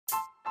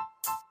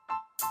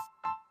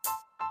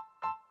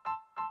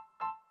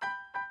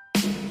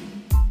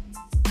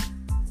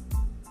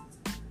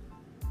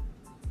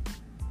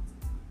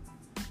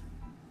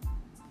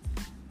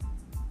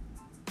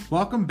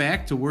Welcome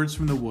back to Words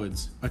from the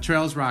Woods, a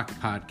Trails Rock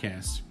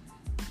podcast.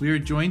 We are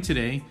joined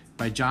today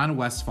by John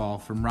Westfall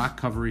from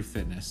ROCovery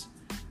Fitness.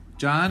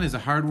 John is a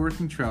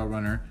hardworking trail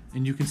runner,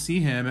 and you can see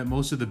him at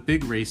most of the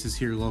big races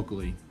here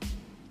locally.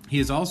 He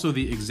is also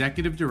the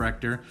executive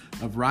director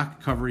of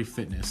ROCovery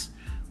Fitness,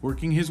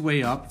 working his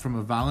way up from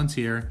a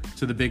volunteer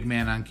to the big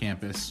man on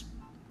campus.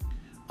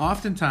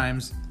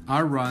 Oftentimes,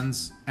 our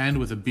runs end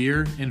with a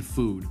beer and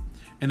food,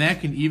 and that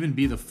can even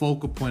be the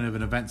focal point of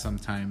an event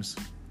sometimes.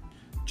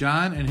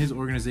 John and his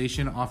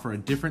organization offer a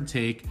different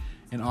take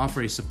and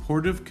offer a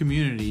supportive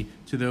community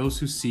to those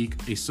who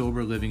seek a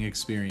sober living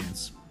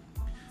experience.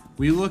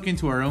 We look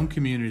into our own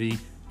community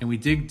and we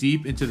dig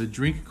deep into the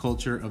drink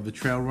culture of the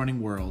trail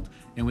running world,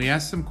 and we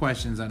ask some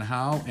questions on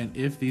how and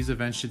if these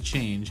events should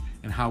change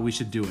and how we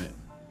should do it.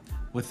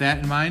 With that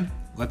in mind,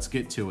 let's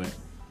get to it.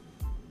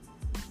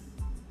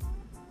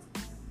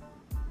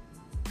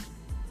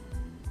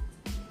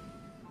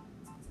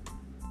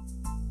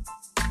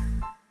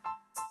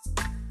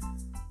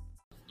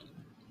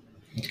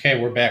 Okay,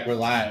 we're back. We're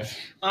live.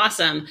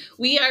 Awesome.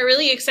 We are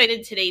really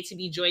excited today to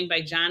be joined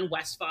by John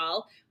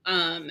Westfall.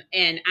 And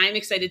I'm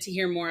excited to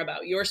hear more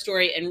about your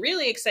story and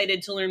really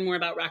excited to learn more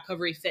about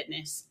ROCovery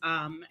Fitness.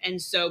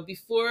 And so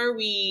before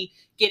we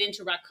get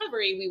into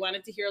ROCovery, we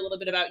wanted to hear a little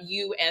bit about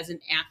you as an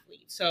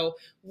athlete. So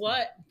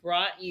what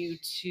brought you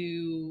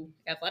to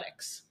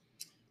athletics?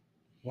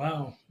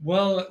 Wow.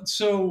 Well,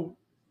 so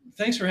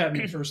thanks for having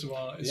me, first of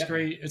all. It's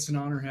great. It's an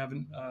honor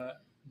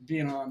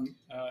being on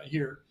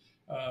here.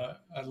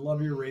 I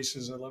love your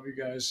races. I love you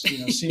guys.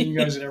 Seeing you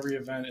guys at every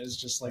event is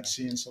just like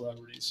seeing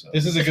celebrities. So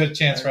this is a good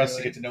chance for us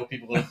to get to know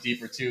people a little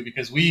deeper too,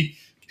 because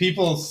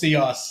people see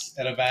us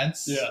at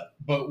events,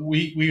 but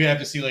we have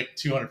to see like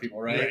 200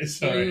 people, right?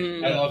 So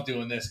I love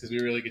doing this because we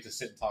really get to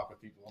sit and talk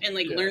with people and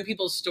learn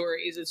people's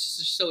stories. It's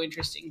just so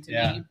interesting to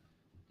me.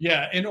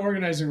 Yeah, in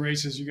organizing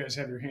races, you guys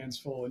have your hands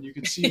full, and you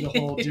can see the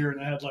whole deer in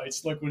the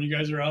headlights. Look, when you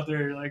guys are out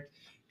there, you're like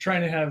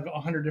trying to have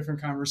 100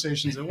 different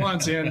conversations at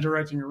once and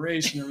directing a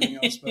race and everything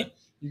else, but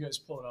you guys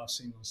pull it off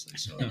seamlessly.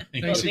 So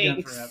thanks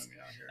again for having me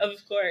out here.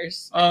 Of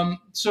course.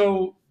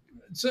 So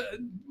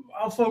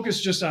I'll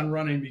focus just on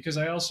running because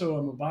I also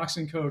am a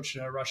boxing coach,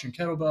 a Russian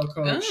kettlebell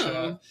coach.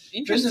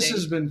 Fitness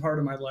has been part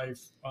of my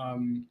life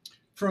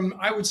from,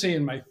 I would say,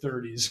 in my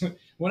 30s.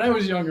 When I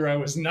was younger, I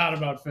was not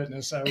about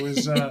fitness. I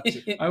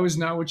was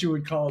not what you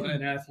would call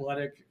an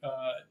athletic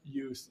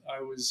youth.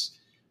 I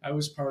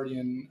was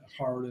partying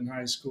hard in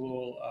high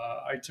school.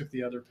 I took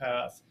the other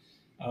path.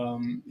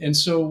 And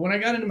so when I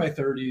got into my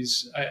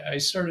 30s,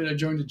 I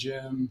joined a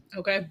gym.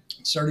 Okay.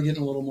 Started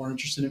getting a little more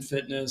interested in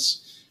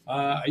fitness.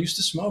 I used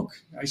to smoke.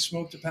 I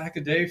smoked a pack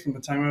a day from the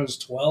time I was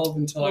 12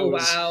 until I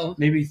was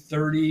maybe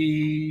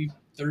 30,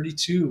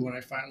 32 when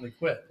I finally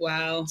quit.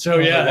 Wow. So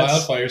the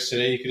wildfires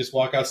today, you could just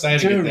walk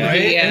outside and get that.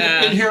 Right?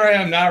 Yeah. And here I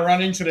am not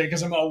running today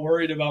because I'm all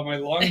worried about my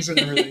lungs and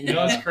everything.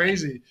 It's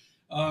crazy.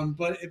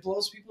 But it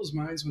blows people's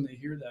minds when they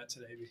hear that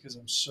today because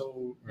I'm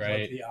so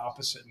like the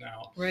opposite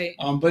now. Right.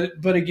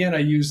 But again, I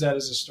use that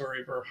as a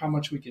story for how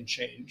much we can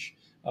change,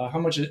 how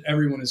much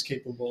everyone is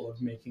capable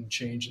of making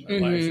change in their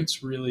life.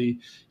 It's really,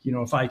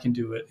 if I can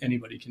do it,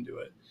 anybody can do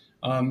it.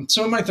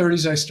 So in my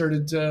 30s, I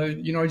started,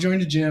 I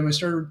joined a gym. I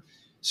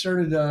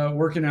started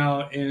working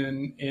out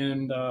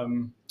and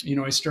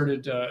I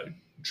started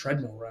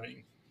treadmill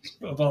running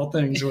of all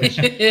things,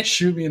 which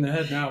shoot me in the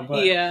head now.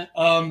 But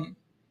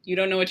you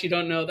don't know what you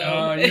don't know,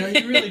 though.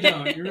 You really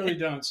don't. You really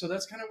don't. So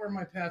that's kind of where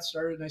my path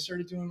started. And I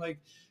started doing like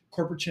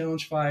corporate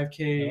challenge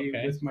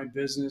 5K with my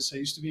business. I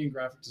used to be in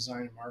graphic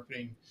design and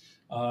marketing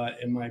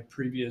in my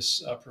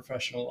previous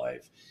professional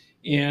life.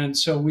 And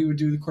so we would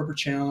do the corporate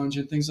challenge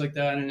and things like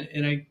that.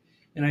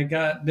 And I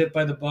got bit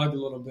by the bug a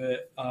little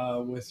bit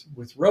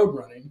with road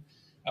running,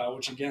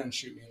 which again,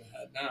 shoot me in the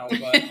head now.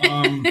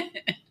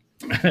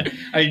 But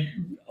I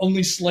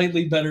only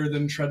slightly better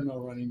than treadmill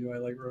running do I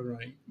like road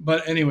running.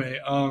 But anyway,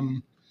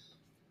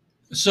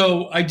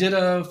 so I did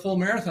a full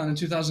marathon in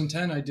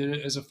 2010. I did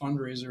it as a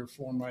fundraiser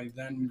for my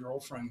then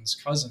girlfriend's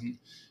cousin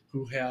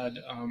who had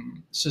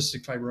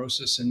cystic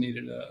fibrosis and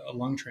needed a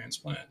lung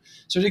transplant.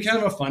 So I did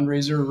kind of a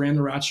fundraiser, ran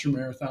the Rochester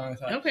Marathon. I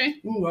thought,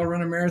 I'll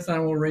run a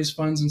marathon. We'll raise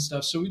funds and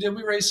stuff. So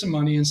we raised some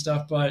money and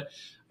stuff, but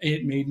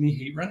it made me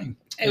hate running.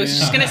 I was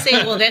just going to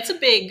say, well, that's a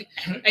big,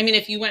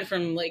 if you went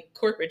from like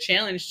corporate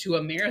challenge to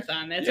a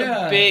marathon, that's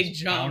a big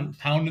jump.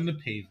 Pounding the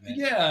pavement.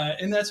 Yeah.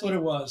 And that's what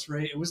it was,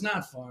 right? It was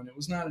not fun. It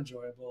was not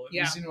enjoyable.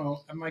 It was,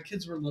 my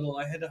kids were little.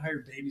 I had to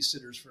hire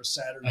babysitters for a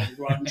Saturday to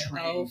go out and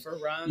train. For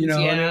runs. And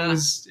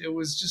it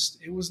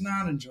was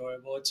not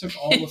enjoyable. It took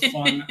all the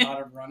fun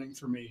out of running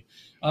for me.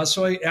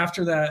 So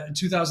after that, in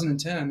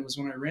 2010 was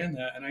when I ran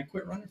that, and I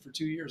quit running for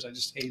 2 years. I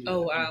just hated it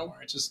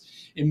anymore.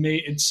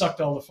 It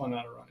sucked all the fun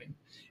out of running.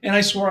 And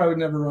I swore I would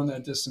never run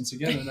that distance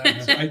again.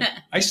 And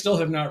I still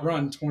have not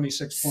run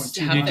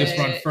 26.2 miles. You just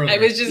run further. I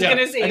was just going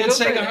to say, I did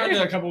St.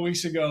 Honda a couple of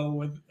weeks ago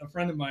with a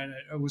friend of mine.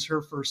 It was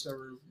her first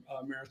ever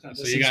marathon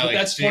so distance.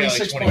 That's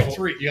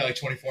 26.3. You got like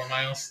 24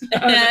 miles?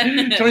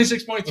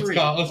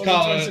 26.3. Let's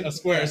call it a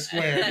square.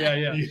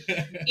 Yeah.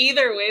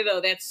 Either way,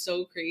 though, that's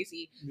so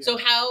crazy. Yeah.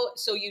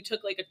 So you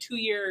took like a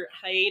 2-year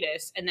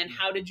hiatus, and then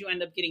how did you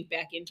end up getting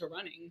back into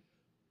running?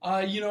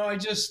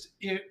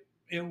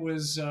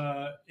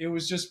 It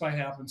was just by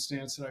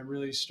happenstance that I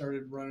really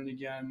started running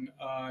again.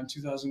 In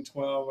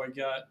 2012, I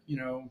got,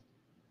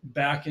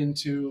 back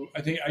into,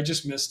 I think I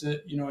just missed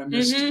it. I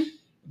missed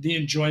the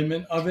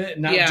enjoyment of it,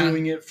 not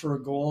doing it for a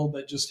goal,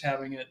 but just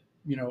having it,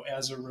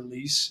 as a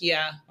release.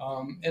 Yeah.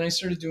 And I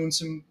started doing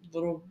some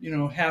little,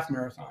 half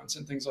marathons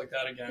and things like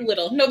that again.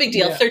 No big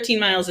deal. Yeah. 13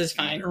 miles is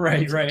fine.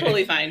 Right.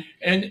 Totally fine.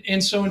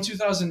 And so in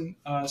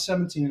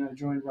 2017, I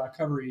joined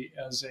ROCovery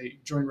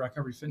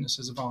Fitness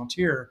as a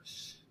volunteer.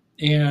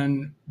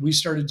 And we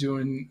started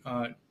doing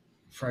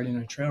Friday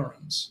night trail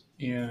runs.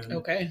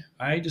 And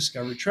I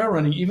discovered trail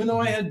running, even though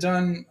I had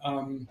done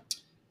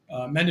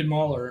Mendon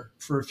Mauler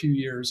for a few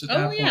years at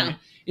that point. Yeah.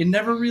 It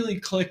never really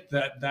clicked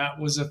that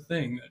was a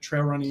thing, that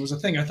trail running was a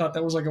thing. I thought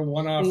that was like a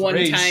one-off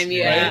race. One time,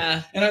 yeah.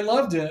 Right? And I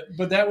loved it,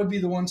 but that would be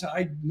the one time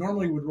I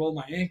normally would roll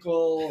my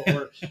ankle,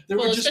 or there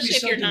would just be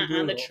something especially if you're not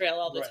brutal. On the trail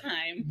all the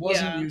time.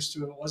 Wasn't used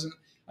to it.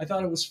 I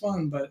thought it was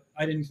fun, but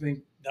I didn't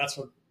think that's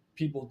what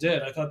people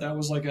did. I thought that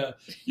was like a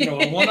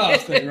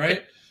one-off thing,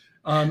 right?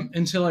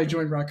 Until I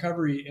joined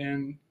ROCovery,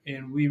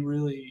 and we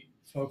really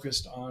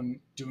focused on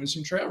doing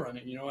some trail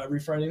running. Every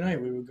Friday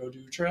night we would go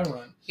do a trail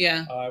run.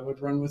 Yeah. I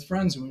would run with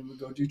friends, and we would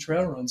go do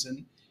trail runs,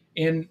 and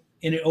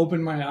it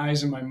opened my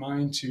eyes and my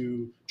mind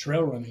to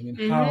trail running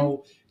and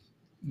how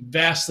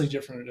vastly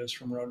different it is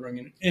from road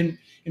running. And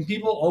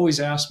people always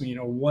ask me,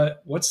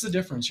 what's the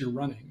difference you're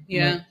running?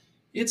 Yeah. Like,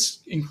 it's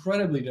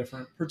incredibly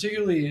different,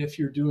 particularly if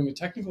you're doing a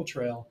technical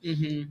trail.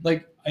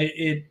 Like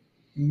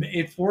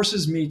it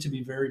forces me to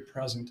be very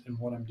present in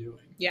what I'm doing.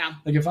 Yeah.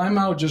 Like if I'm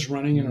out just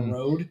running in a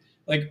road,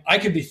 like I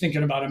could be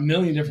thinking about a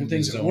million different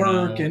things at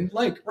work, and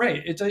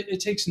it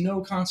takes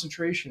no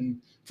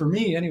concentration for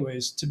me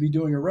anyways to be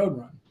doing a road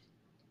run.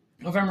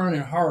 If I'm running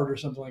hard or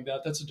something like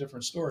that, that's a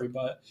different story.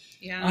 But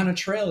on a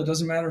trail, it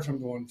doesn't matter if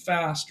I'm going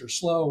fast or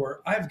slow,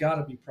 or I've got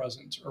to be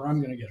present or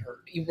I'm going to get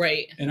hurt.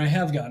 Right. And I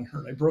have gotten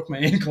hurt. I broke my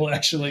ankle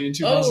actually in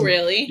 2000. Oh,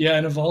 really? Yeah,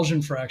 an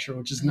avulsion fracture,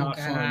 which is not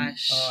fun,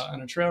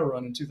 on a trail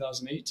run in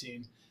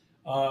 2018.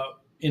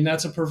 And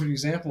that's a perfect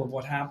example of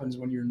what happens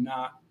when you're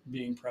not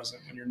being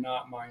present, when you're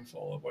not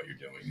mindful of what you're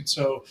doing. And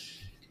so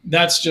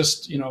that's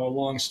just, a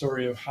long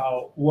story of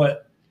how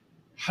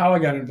I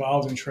got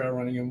involved in trail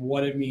running and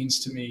what it means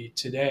to me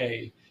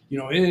today.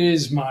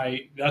 That's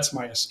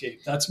my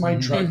escape. That's my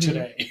drug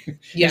today.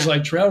 It's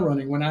like trail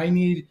running. When I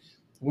need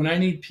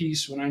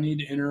peace, when I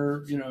need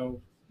inner,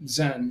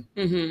 zen,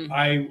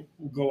 I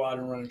go out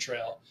and run a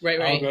trail. Right.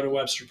 I'll go to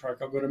Webster Park.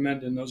 I'll go to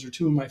Mendon. Those are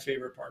two of my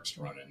favorite parks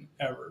to run in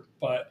ever.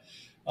 But,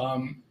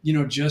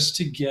 just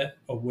to get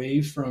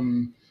away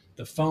from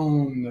the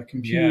phone, the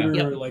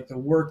computer, like the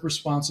work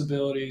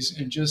responsibilities,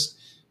 and just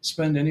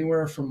spend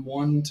anywhere from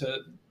 1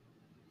 to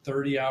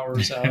 30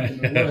 hours out in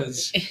the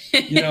woods,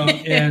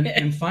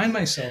 and find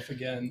myself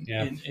again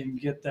and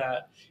get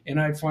that. And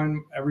I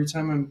find every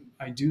time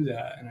I do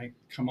that and I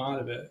come out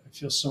of it, I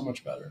feel so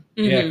much better.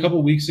 Yeah. A couple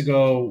of weeks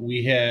ago,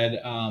 we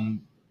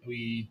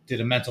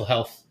did a mental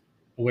health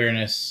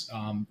awareness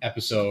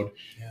episode,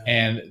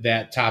 and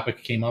that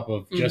topic came up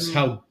of just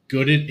how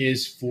good it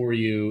is for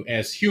you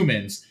as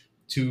humans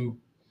to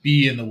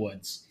be in the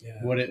woods.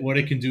 What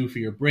it can do for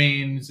your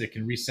brains. It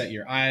can reset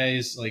your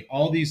eyes, like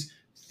all these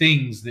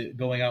things that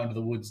going out into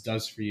the woods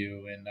does for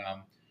you. And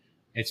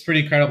it's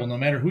pretty incredible. No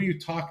matter who you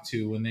talk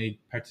to when they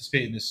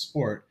participate in this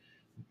sport,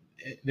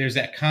 there's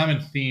that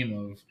common theme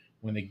of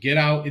when they get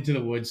out into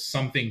the woods,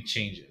 something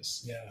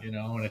changes.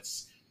 And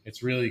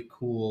it's really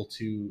cool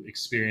to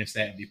experience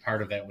that and be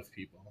part of that with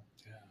people.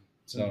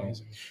 It's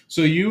amazing.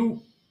 So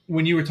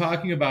when you were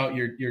talking about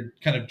your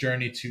kind of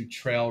journey to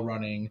trail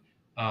running,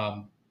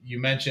 you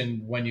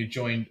mentioned when you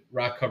joined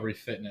ROCovery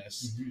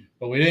Fitness,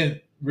 but we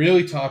didn't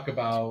really talk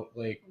about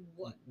like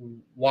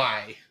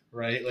why,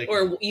 right? Like,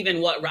 or even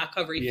what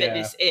ROCovery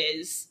Fitness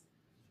is.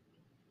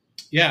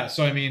 Yeah.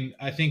 So, I mean,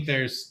 I think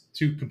there's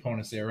two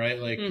components there, right?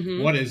 Like,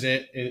 what is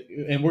it?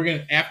 And we're going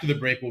to, after the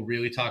break, we'll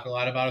really talk a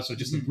lot about it. So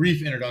just a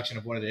brief introduction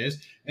of what it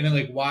is, and then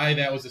like why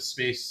that was a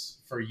space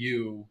for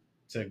you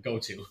to go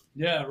to.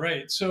 Yeah,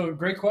 right. So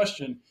great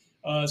question.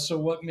 So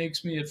what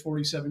makes me at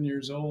 47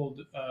 years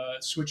old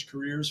switch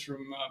careers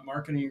from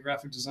marketing and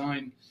graphic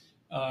design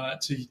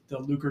to the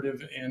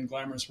lucrative and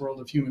glamorous world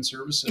of human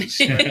services,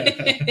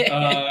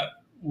 right?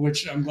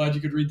 Which I'm glad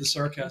you could read the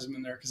sarcasm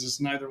in there, because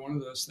it's neither one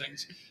of those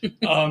things.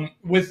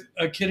 With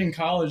a kid in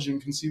college and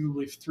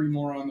conceivably 3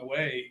 more on the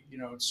way,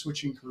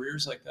 switching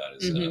careers like that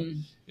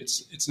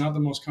is it's not the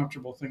most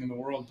comfortable thing in the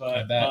world.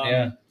 But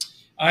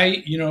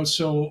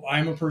So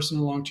I'm a person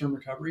in long-term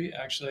recovery.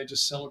 Actually, I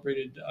just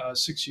celebrated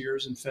 6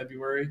 years in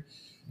February.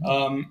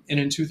 And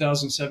in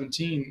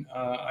 2017,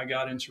 I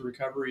got into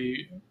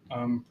recovery.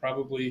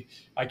 Probably,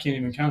 I can't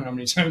even count how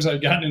many times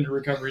I've gotten into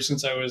recovery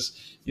since I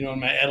was, in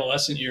my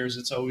adolescent years.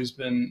 It's always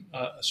been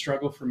a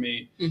struggle for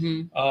me.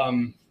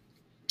 Mm-hmm.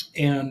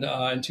 And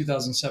in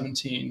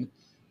 2017,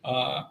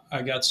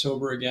 I got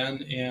sober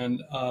again,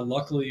 and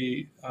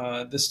luckily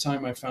this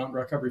time I found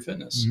Recovery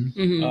Fitness.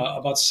 Mm-hmm.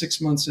 About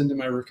 6 months into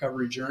my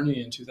recovery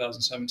journey in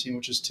 2017,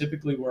 which is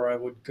typically where I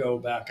would go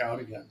back out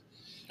again.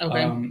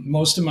 Okay.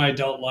 Most of my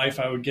adult life,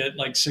 I would get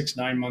like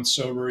 6-9 months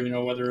sober,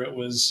 whether it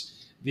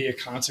was via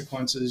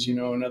consequences,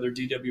 another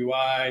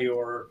DWI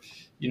or,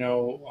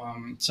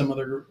 some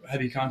other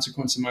heavy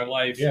consequence in my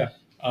life. Yeah.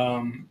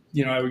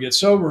 I would get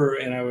sober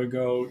and I would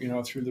go,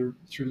 through the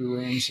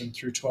rooms and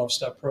through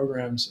 12-step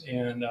programs,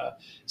 and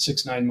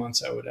 6-9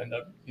 months I would end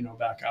up,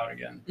 back out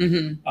again.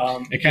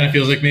 Mm-hmm. It kind of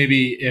feels like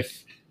maybe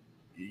if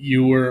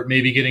you were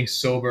maybe getting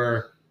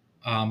sober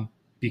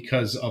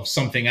because of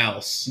something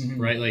else, mm-hmm.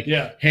 right? Like,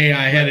 hey,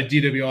 I had a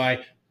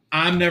DWI.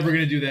 I'm never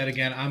going to do that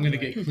again. I'm going to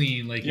get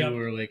clean. Like you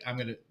were like,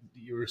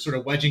 you were sort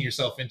of wedging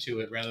yourself into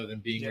it rather than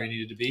being where you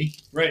needed to be.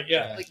 Right.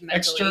 Yeah. Like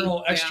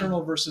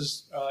external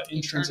versus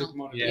intrinsic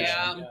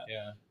motivation.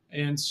 Yeah.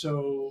 And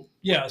so,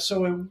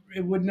 so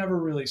it would never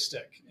really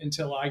stick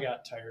until I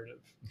got tired of,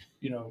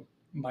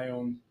 my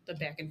own. The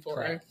back and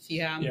forth. Crap.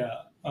 Yeah.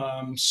 Yeah.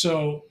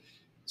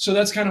 So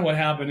that's kind of what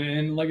happened.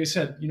 And like I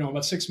said,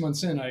 about 6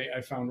 months in,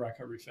 I found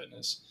Recovery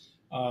Fitness.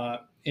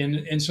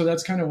 And so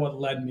that's kind of what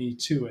led me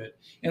to it.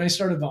 And I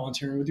started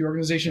volunteering with the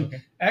organization,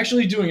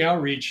 actually doing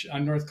outreach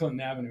on North Clinton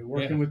Avenue,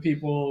 working with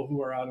people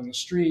who are out on the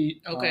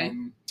street,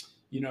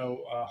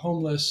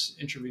 homeless,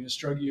 intravenous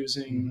drug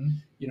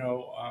using,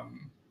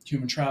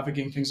 human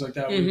trafficking, things like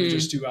that. Mm-hmm. We would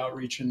just do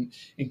outreach and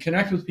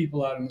connect with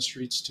people out in the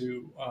streets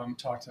to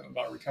talk to them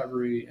about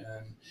recovery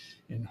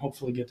and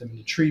hopefully get them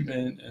into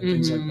treatment and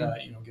things like that,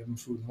 give them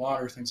food and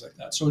water, things like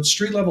that. So it's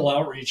street level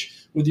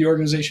outreach with the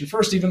organization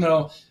first, even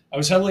though I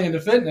was heavily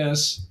into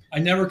fitness, I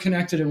never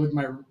connected it with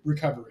my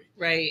recovery.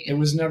 Right. It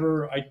was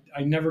never,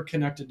 I never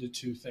connected the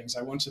two things.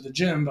 I went to the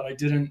gym, but I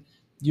didn't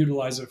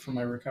utilize it for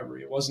my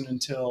recovery. It wasn't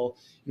until,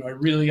 I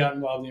really got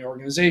involved in the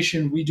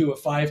organization. We do a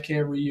 5K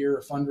every year,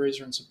 a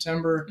fundraiser in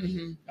September.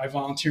 Mm-hmm. I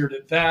volunteered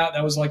at that.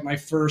 That was like my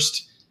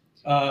first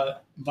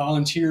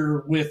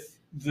volunteer with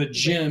the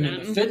gym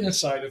and the fitness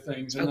side of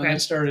things. And then I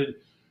started,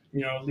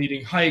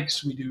 leading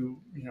hikes. We do,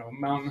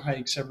 mountain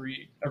hikes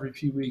every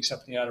few weeks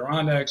up in the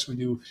Adirondacks. We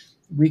do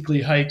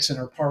weekly hikes in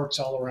our parks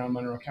all around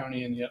Monroe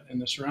County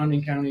and the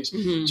surrounding counties.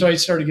 Mm-hmm. So I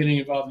started getting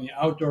involved in the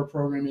outdoor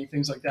programming,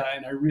 things like that.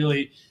 And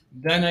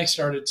then I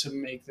started to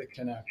make the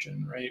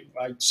connection, right?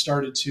 I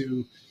started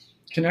to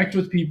connect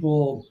with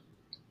people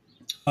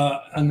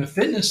on the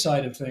fitness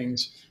side of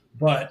things,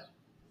 but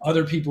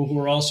other people who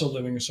were also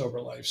living a sober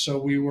life. So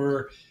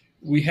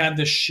we had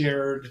this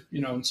shared,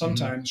 and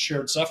sometimes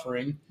shared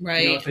suffering,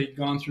 right? If they'd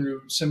gone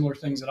through similar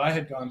things that I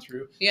had gone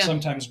through,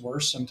 sometimes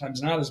worse,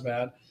 sometimes not as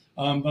bad.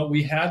 But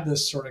we had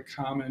this sort of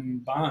common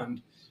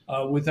bond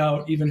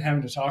without even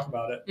having to talk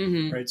about it,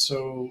 right?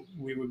 So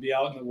we would be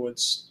out in the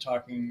woods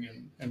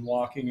talking and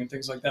walking and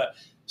things like that.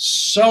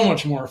 So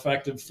much more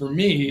effective for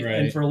me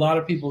and for a lot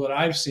of people that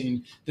I've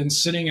seen than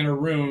sitting in a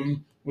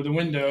room with a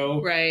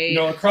window,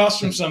 across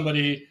from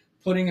somebody,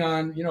 putting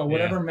on,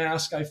 whatever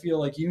mask I feel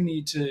like you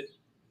need to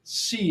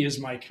see as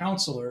my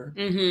counselor,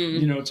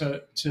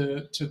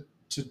 to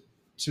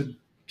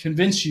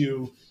convince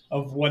you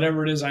of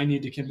whatever it is I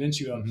need to convince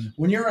you of. Mm-hmm.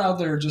 When you're out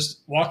there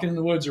just walking in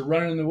the woods or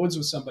running in the woods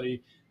with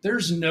somebody,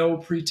 there's no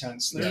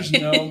pretense. There's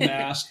no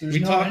mask. We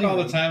talk all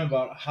the time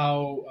about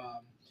how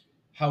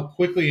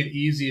quickly and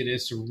easy it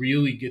is to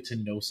really get to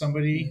know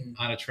somebody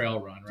on a trail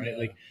run, right? Yeah.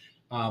 Like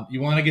you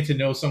want to get to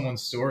know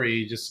someone's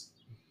story, just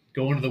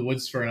go into the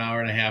woods for an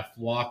hour and a half,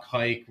 walk,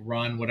 hike,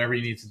 run, whatever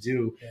you need to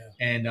do. Yeah.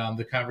 And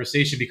the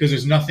conversation, because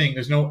there's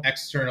no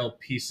external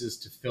pieces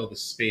to fill the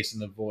space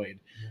and the void.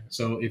 Yeah.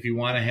 So if you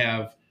want to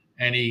have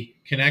any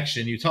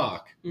connection, you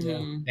talk,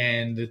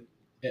 and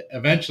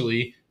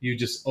eventually you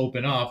just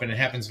open up, and it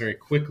happens very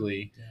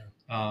quickly.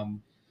 Yeah.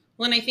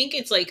 Well, and I think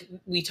it's like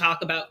we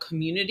talk about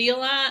community a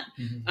lot,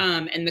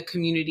 and the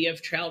community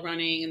of trail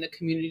running and the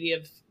community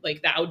of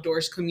like the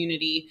outdoors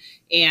community.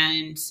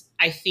 And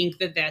I think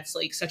that that's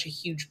like such a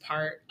huge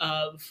part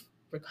of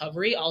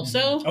recovery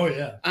also. Oh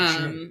yeah.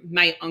 Sure.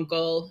 My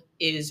uncle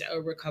is a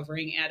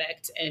recovering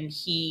addict, and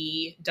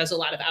he does a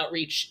lot of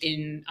outreach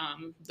in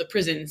the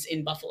prisons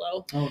in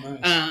Buffalo. Oh,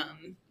 nice.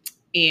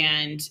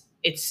 And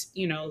it's,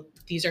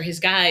 these are his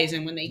guys.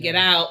 And when they get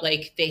out,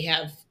 like they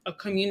have a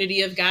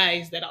community of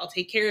guys that all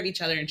take care of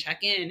each other and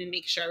check in and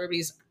make sure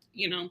everybody's,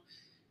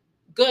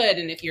 good.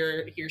 And if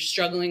you're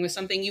struggling with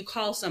something, you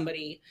call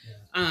somebody.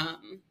 Yeah.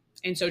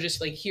 And so just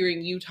like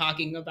hearing you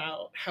talking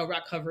about how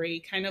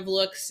recovery kind of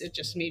looks, it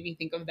just made me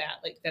think of that.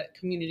 Like that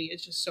community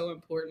is just so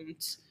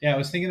important. Yeah, I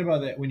was thinking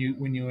about that when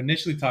you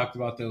initially talked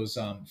about those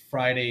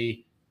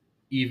Friday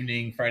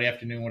evening, Friday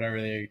afternoon, whatever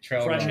they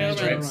trail runs,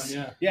 right?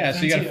 Run, yeah.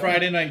 So you got a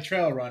Friday night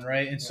trail run,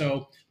 right? And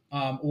so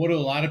what do a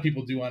lot of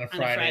people do on a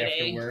Friday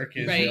after work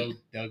is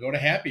they'll go to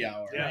happy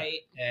hour. Yeah. Right.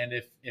 And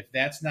if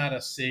that's not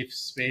a safe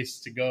space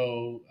to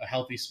go, a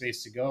healthy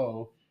space to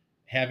go,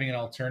 having an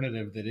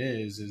alternative that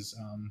is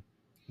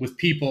with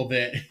people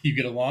that you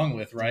get along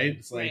with, right?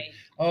 It's like,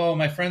 oh,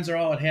 my friends are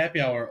all at happy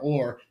hour,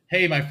 or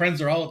hey, my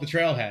friends are all at the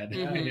trailhead.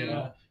 You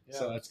know,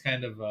 so it's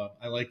kind of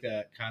I like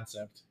that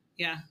concept.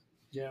 Yeah.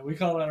 Yeah, we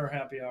call that our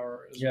happy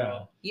hour as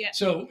well. Yeah.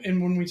 So,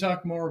 and when we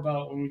delve more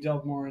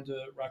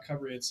into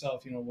ROCovery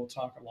itself, you know, we'll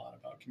talk a lot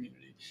about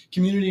community.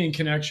 Community and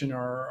connection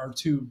are our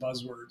two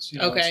buzzwords. You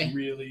know,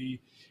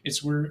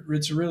 it's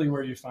really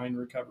where you find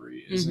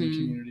recovery is in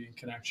community and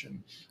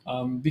connection,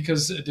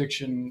 because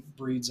addiction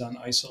breeds on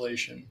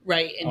isolation,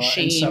 right, and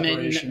shame and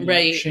separation,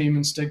 and shame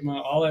and stigma,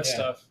 all that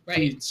stuff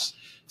feeds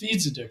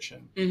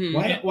addiction.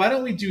 Why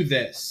don't we do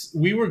this?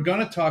 We were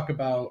gonna talk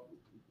about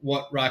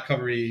what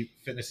ROCovery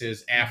Fitness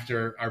is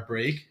after our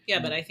break. Yeah,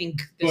 but I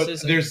think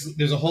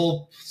there's a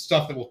whole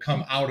stuff that will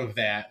come out of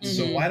that.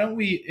 So why don't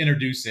we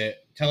introduce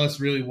it? Tell us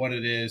really what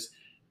it is,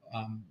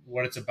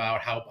 what it's about,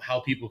 how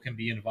people can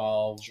be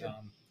involved,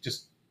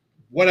 just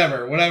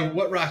whatever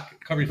what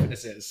ROCovery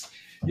Fitness is.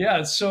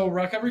 Yeah, so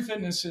ROCovery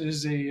Fitness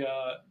is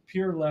a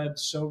peer-led,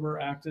 sober,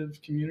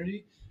 active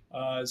community.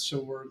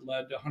 So we're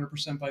led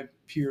 100% by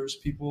peers,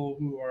 people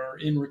who are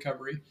in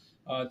recovery.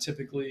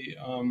 Typically,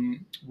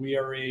 we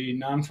are a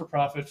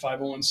non-for-profit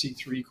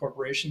 501c3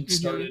 corporation.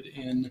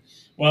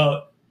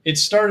 It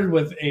started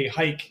with a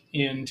hike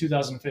in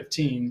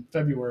 2015,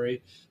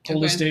 February,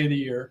 coldest day of the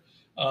year.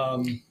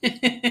 And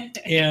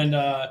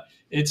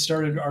it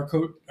started,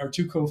 our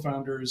two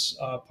co-founders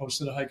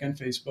posted a hike on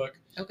Facebook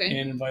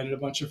and invited a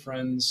bunch of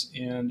friends,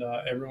 and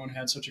everyone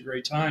had such a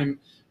great time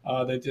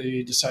that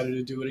they decided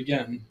to do it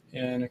again,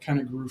 and it kind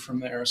of grew from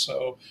there.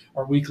 So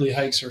our weekly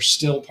hikes are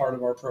still part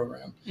of our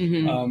program.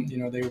 You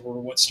know, they were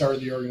what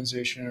started the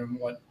organization and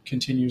what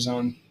continues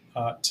on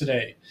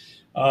today.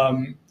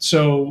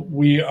 So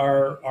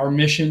our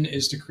mission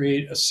is to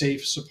create a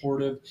safe,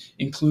 supportive,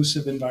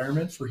 inclusive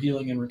environment for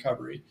healing and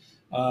recovery.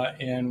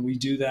 And we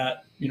do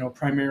that, you know,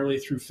 primarily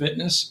through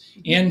fitness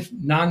and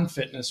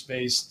non-fitness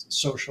based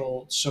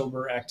social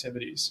sober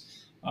activities.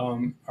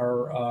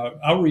 Our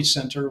outreach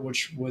center,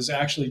 which was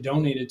actually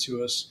donated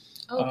to us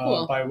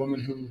by a woman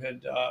who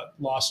had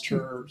lost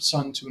her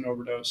son to an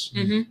overdose.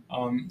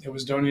 It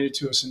was donated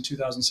to us in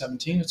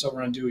 2017. It's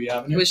over on Dewey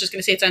Avenue. I was just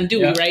going to say it's on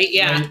Dewey, right?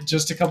 Yeah. Right,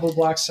 just a couple of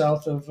blocks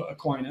south of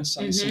Aquinas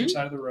on the same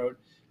side of the road.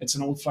 It's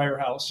an old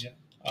firehouse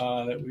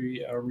that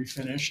we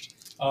refinished.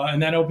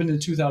 And that opened in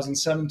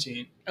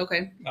 2017.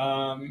 Okay.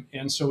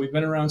 And so we've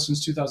been around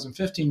since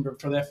 2015, but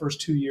for that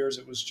first 2 years,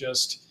 it was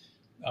just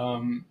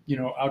you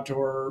know,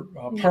 outdoor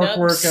park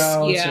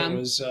workouts. It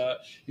was,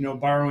 you know,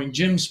 borrowing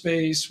gym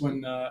space.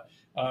 When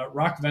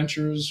Rock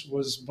Ventures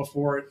was,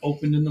 before it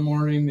opened in the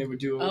morning, they would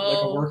do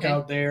a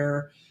workout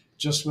there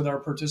just with our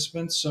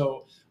participants.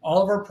 So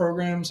all of our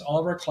programs, all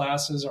of our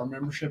classes, our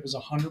membership is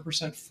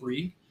 100%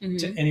 free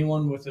to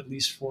anyone with at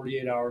least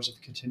 48 hours of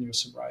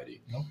continuous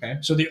sobriety. Okay.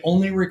 So the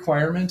only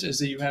requirement is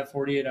that you have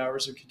 48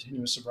 hours of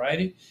continuous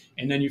sobriety,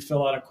 and then you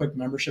fill out a quick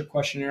membership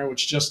questionnaire,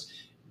 which just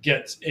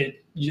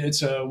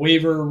it's a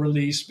waiver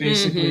release,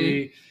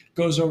 basically,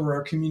 goes over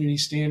our community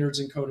standards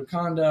and code of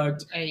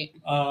conduct,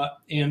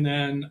 and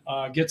then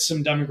gets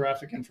some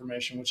demographic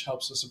information, which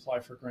helps us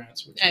apply for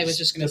grants. Which I was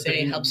just going to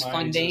say it helps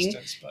funding.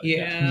 But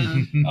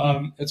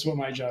it's what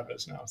my job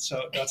is now.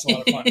 So that's a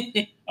lot of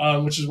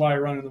fun, which is why I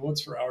run in the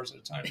woods for hours at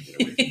a time to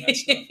get away from that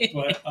stuff.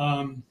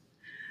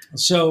 But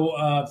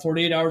so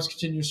 48 hours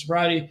continuous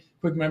sobriety,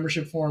 quick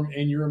membership form,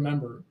 and you're a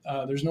member.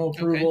 There's no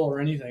approval or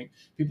anything.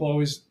 People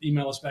always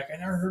email us back, I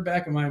never heard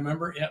back, am I a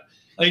member? Yeah.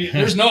 Like,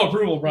 there's no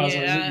approval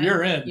process.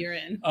 You're in. You're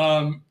in.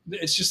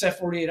 It's just that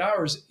 48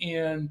 hours.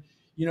 And,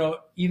 you know,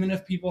 even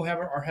if people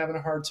are having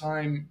a hard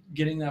time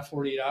getting that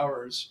 48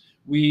 hours,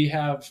 we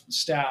have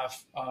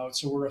staff.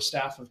 So we're a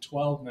staff of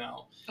 12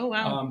 now. Oh,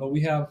 wow. But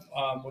we have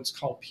what's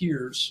called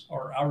peers,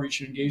 or outreach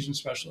and engagement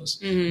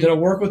specialists, that'll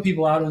work with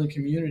people out in the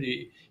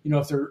community. You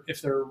know,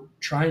 if they're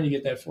trying to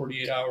get that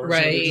 48 hours, or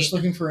they're just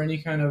looking for any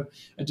kind of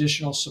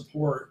additional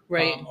support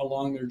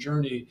along their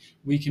journey,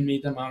 we can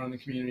meet them out in the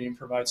community and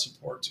provide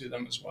support to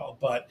them as well.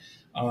 But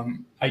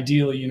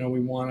ideally, you know, we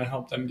want to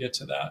help them get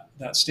to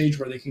that stage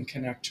where they can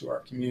connect to our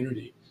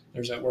community.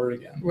 There's that word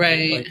again.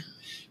 Right. Like,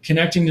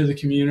 connecting to the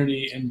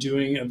community and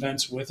doing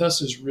events with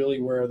us is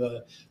really where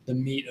the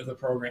meat of the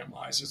program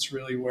lies. It's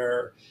really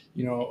where,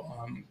 you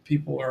know,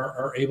 people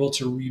are able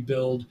to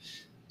rebuild.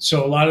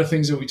 So a lot of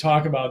things that we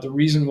talk about, the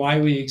reason why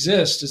we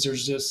exist is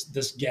there's just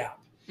this gap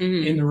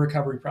in the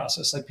recovery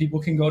process. Like, people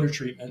can go to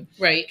treatment,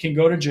 can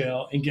go to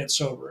jail and get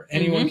sober.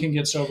 Anyone can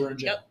get sober in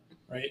jail,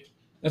 right?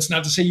 That's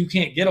not to say you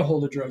can't get a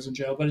hold of drugs in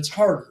jail, but it's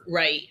harder.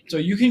 Right. So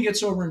you can get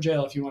sober in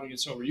jail if you want to get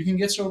sober. You can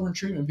get sober in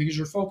treatment because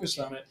you're focused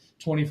on it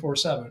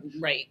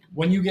 24/7. Right.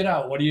 When you get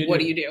out, what do you do? What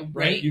do you do?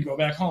 Right. You go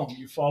back home.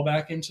 You fall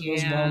back into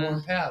those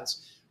well-worn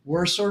paths.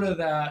 We're sort of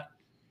that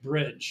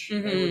bridge,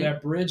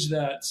 that bridge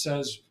that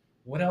says,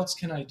 what else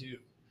can I do?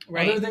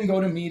 Other than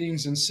go to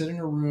meetings and sit in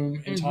a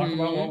room and talk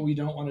about what we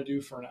don't want to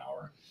do for an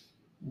hour.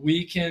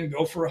 we can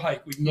go for a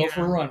hike, we can go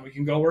for a run, we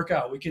can go work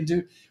out, we can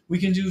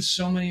do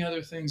so many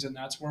other things, and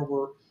that's where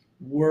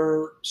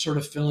we're sort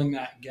of filling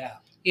that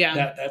gap.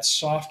 That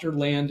softer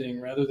landing,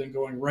 rather than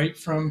going right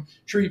from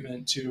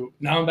treatment to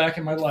now I'm back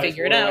in my life.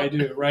 Figure it out. What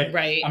do I do?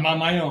 Right. I'm on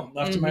my own,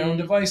 left to my own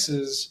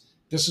devices.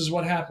 This is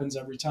what happens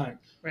every time.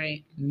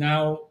 Right.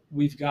 Now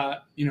we've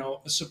got,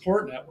 a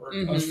support network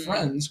of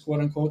friends,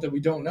 quote unquote, that we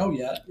don't know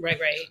yet. Right.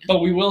 But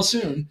we will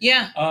soon.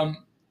 Yeah.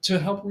 To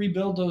help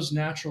rebuild those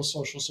natural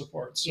social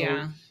supports.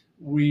 So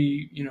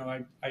we,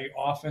 I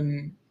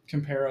often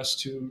compare us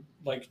to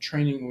like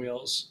training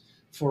wheels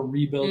for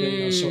rebuilding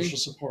those social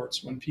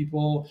supports. When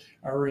people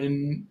are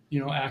in,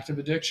 active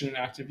addiction and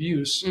active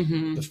use,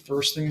 the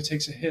first thing that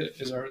takes a hit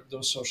is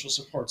those social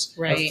supports,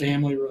 our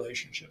family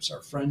relationships,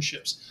 our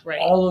friendships.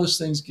 All those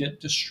things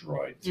get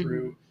destroyed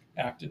through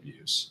active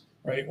use,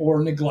 right?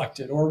 Or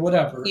neglected or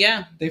whatever.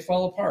 Yeah. They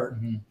fall apart.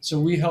 So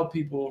we help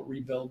people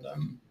rebuild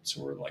them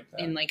sort of like that.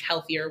 In like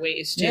healthier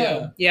ways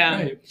too. Yeah.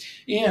 Right.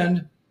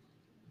 And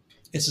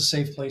it's a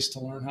safe place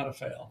to learn how to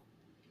fail,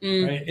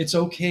 right? It's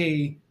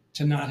okay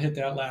to not hit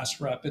that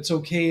last rep. It's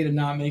okay to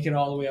not make it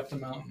all the way up the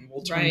mountain.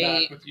 We'll turn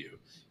back with you.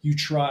 You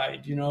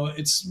tried,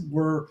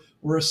 we're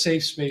a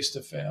safe space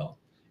to fail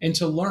and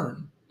to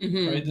learn,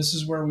 right? This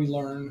is where we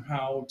learn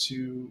how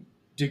to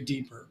dig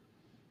deeper,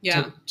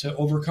 to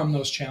overcome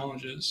those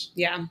challenges.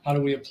 Yeah. How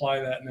do we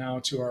apply that now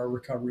to our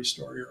recovery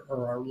story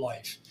or our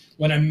life?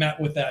 When I met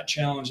with that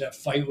challenge, that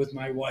fight with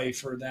my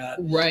wife, or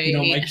that,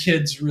 my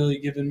kids really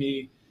giving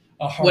me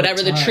a hard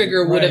whatever time, the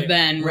trigger would have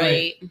been,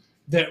 right?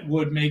 That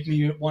would make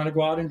me want to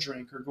go out and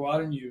drink or go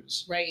out and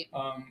use. Right.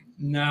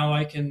 Now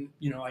I can,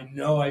 I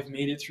know I've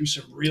made it through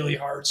some really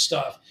hard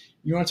stuff.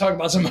 You want to talk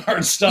about some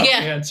hard stuff,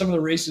 man? Some of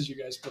the races you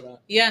guys put on.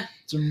 Yeah.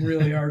 Some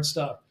really hard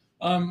stuff.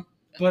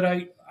 But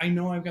I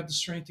know I've got the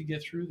strength to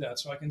get through that,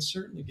 so I can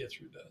certainly get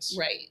through this.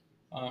 Right.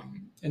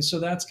 And so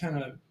that's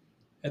kind of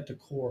at the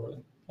core,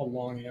 a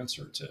long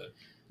answer to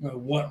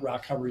what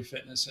ROCovery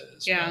Fitness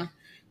is. Yeah. Right?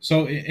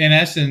 So in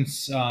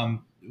essence,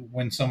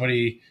 when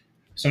somebody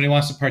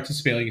wants to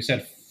participate, like you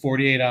said,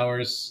 48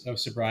 hours of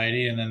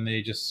sobriety, and then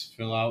they just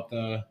fill out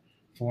the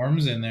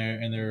forms and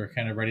they're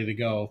kind of ready to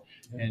go.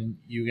 Yeah. And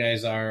you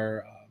guys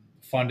are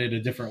funded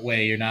a different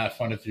way. You're not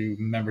funded through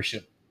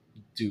membership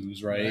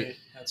dues, right?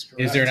 That's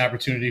correct. Is there an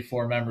opportunity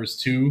for members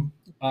to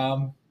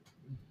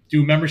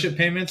do membership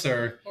payments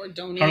or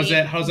donate?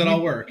 How does that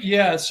all work?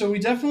 Yeah, so we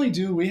definitely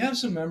do. We have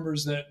some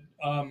members that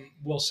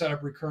will set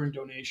up recurring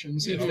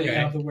donations if they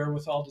have the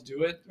wherewithal to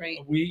do it. Right.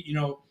 We,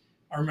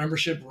 our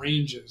membership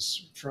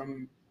ranges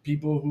from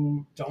people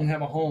who don't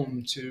have a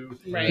home to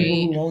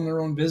people who own their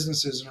own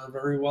businesses and are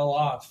very well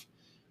off.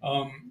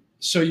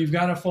 So you've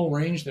got a full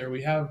range there.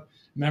 We have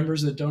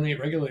members that donate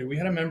regularly. We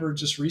had a member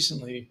just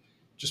recently,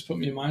 just put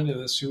me in mind of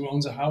this, who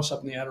owns a house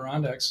up in the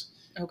Adirondacks,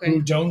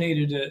 who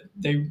donated it.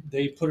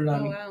 They put it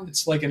on,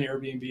 it's like an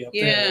Airbnb up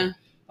there.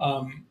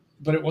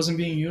 But it wasn't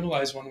being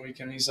utilized one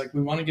weekend. He's like,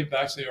 we want to give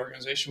back to the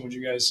organization. Would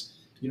you guys,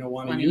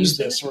 want to use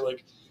this? We're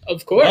like,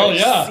 of course. Oh,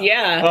 yeah.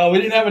 Yeah. We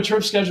didn't have a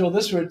trip scheduled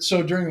this week.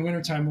 So during the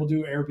wintertime, we'll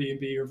do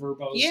Airbnb or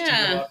Verbos to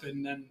go up,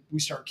 and then we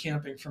start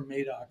camping from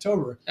May to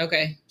October.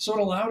 Okay. So it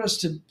allowed us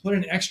to put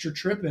an extra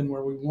trip in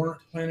where we weren't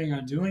planning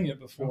on doing it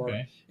before.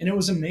 Okay. And it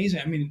was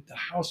amazing. I mean, the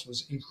house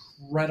was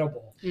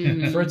incredible.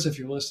 Fritz, if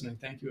you're listening,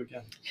 thank you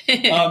again.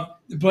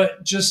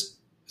 But just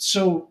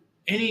so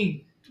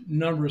any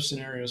number of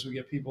scenarios, we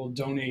get people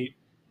donate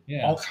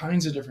all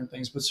kinds of different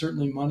things, but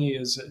certainly money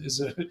is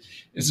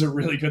a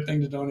really good thing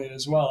to donate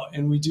as well,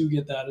 and we do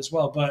get that as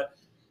well. But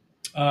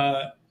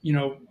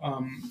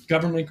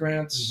government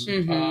grants,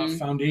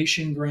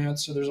 foundation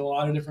grants. So there's a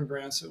lot of different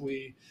grants that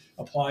we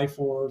apply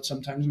for.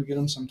 Sometimes we get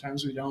them,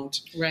 sometimes we don't.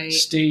 Right.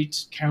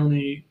 State,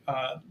 county,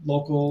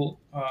 local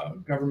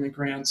government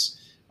grants,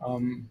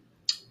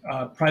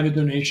 private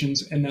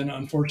donations, and then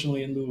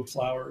unfortunately in lieu of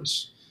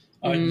flowers.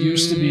 It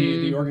used to be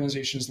the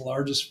organization's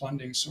largest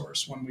funding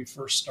source when we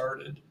first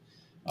started.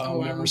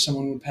 Whenever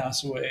someone would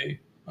pass away,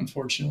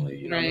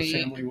 unfortunately, the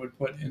family would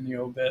put in the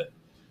obit,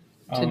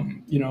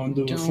 in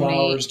lieu of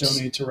flowers,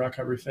 donate to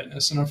ROCovery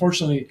Fitness. And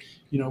unfortunately,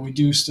 we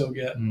do still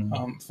get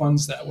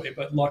funds that way,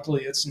 but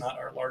luckily it's not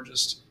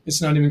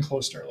even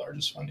close to our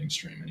largest funding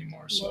stream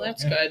anymore. So well,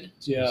 that's good.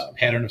 Yeah.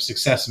 Pattern of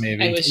success,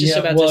 maybe. I was just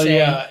about to say.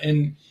 Yeah,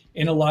 and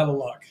a lot of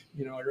luck.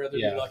 I'd rather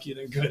be lucky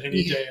than good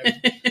any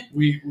day.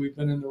 We've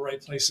been in the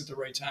right place at the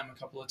right time a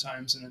couple of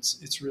times, and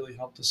it's really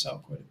helped us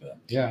out quite a bit.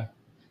 Yeah.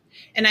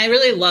 And I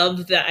really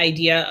love the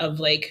idea of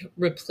like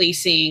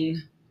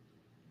replacing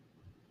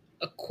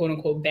a quote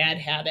unquote bad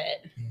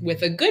habit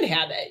with a good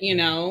habit,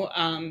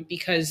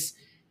 because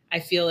I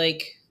feel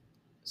like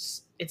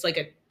it's like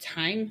a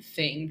time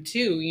thing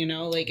too,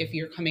 like if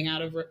you're coming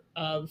out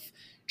of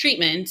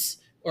treatment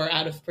or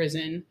out of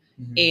prison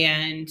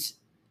and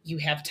you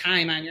have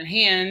time on your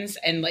hands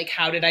and like,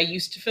 how did I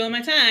used to fill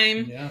my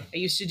time? Yeah. I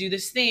used to do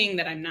this thing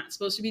that I'm not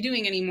supposed to be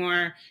doing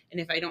anymore.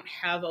 And if I don't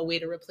have a way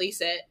to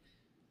replace it,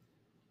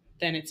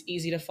 then it's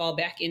easy to fall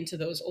back into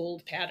those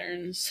old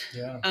patterns.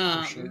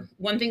 Yeah, for sure.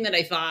 One thing that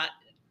I thought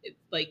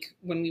like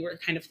when we were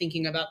kind of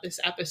thinking about this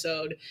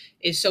episode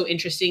is so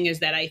interesting is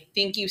that I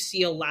think you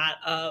see a lot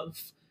of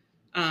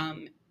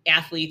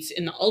athletes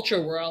in the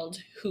ultra world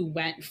who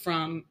went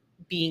from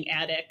being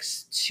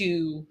addicts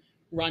to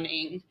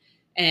running.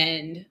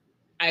 And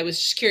I was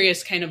just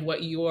curious kind of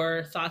what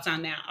your thoughts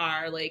on that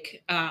are.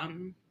 Like,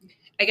 I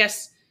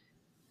guess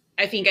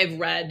I think I've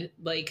read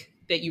like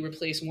that you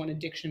replace one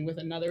addiction with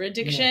another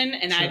addiction.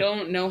 And sure. I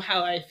don't know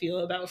how I feel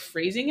about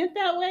phrasing it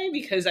that way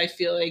because I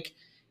feel like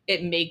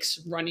it makes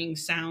running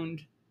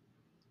sound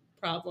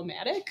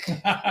problematic.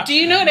 Do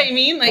you know what I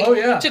mean? Like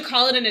to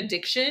call it an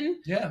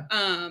addiction. Yeah.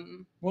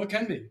 Well, it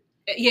can be.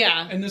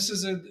 Yeah. And this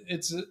is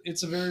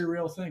it's a very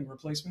real thing.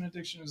 Replacement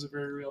addiction is a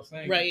very real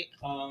thing. Right.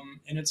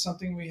 And it's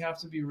something we have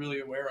to be really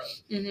aware of.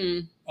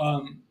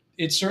 Mm-hmm.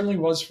 It certainly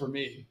was for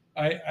me.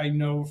 I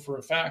know for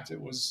a fact it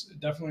was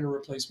definitely a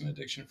replacement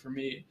addiction for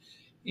me.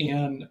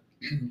 And,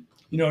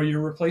 you're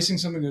replacing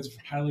something that's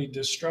highly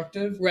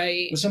destructive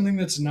with something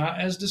that's not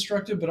as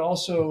destructive, but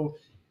also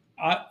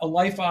a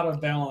life out of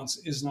balance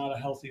is not a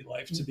healthy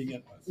life to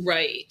begin with.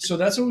 Right. So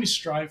that's what we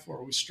strive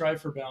for. We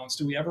strive for balance.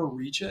 Do we ever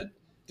reach it?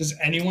 Does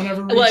anyone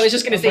ever reach it? Well, I was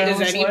just going to say, does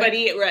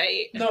anybody? Life?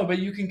 Right. No, but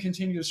you can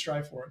continue to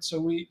strive for it. So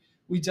we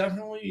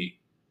definitely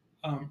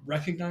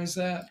recognize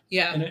that.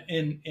 Yeah.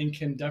 And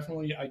can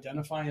definitely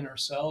identify in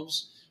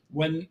ourselves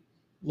when,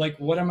 like,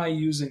 what am I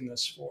using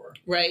this for?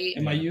 Right.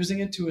 Am I using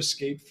it to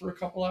escape for a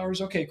couple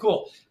hours? Okay,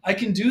 cool. I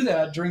can do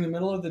that during the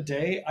middle of the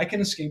day. I can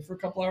escape for a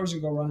couple hours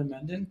and go run in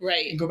Mendon.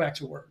 Right. And go back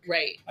to work.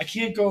 Right. I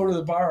can't go to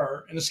the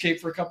bar and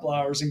escape for a couple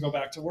hours and go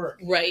back to work.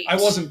 Right. I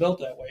wasn't built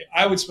that way.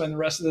 I would spend the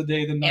rest of the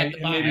day, the night,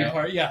 and maybe a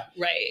part. Yeah.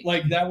 Right.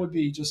 Like that would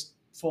be just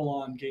full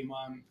on game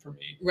on for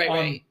me.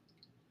 Right.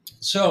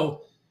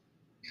 So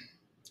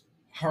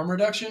harm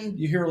reduction,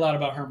 you hear a lot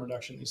about harm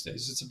reduction these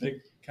days. It's a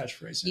big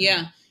catchphrase.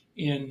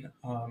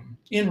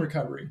 In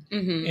recovery,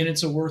 mm-hmm. and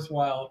it's a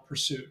worthwhile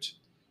pursuit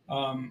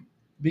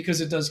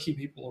because it does keep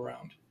people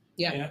around,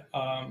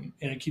 and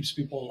it keeps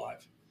people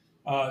alive.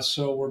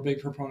 So we're big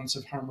proponents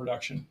of harm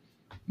reduction,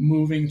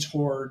 moving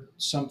toward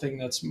something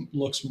that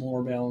looks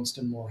more balanced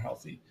and more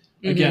healthy.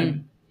 Mm-hmm.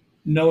 Again,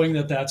 knowing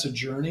that that's a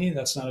journey,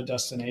 that's not a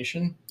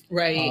destination.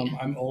 Right.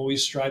 I'm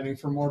always striving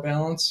for more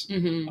balance.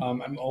 Mm-hmm.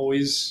 I'm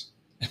always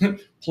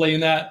playing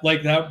that.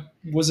 Like that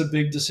was a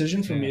big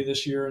decision for me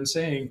this year and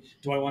saying,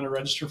 do I want to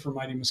register for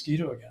Mighty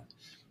Mosquito again?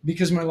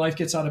 Because my life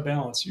gets out of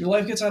balance. Your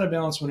life gets out of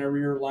balance whenever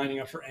you're lining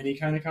up for any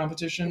kind of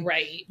competition.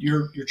 Right.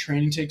 Your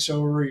training takes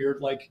over.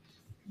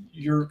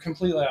 You're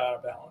completely out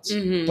of balance.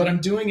 Mm-hmm. But I'm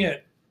doing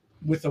it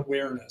with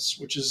awareness,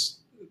 which is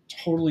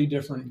a totally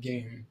different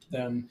game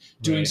than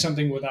doing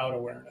something without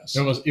awareness.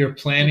 You're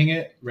planning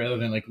it rather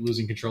than like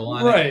losing control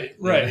on it.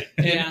 Right.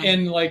 Yeah.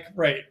 And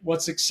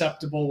what's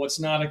acceptable, what's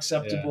not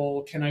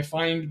acceptable. Yeah. Can I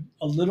find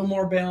a little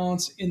more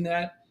balance in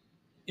that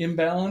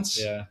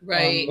imbalance? Yeah.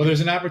 Right. Well, there's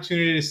an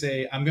opportunity to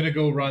say, I'm going to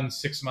go run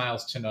 6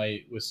 miles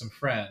tonight with some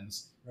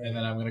friends, and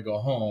then I'm going to go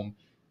home,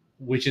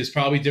 which is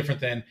probably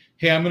different than,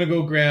 hey, I'm going to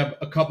go grab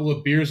a couple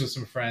of beers with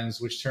some friends,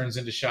 which turns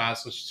into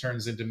shots, which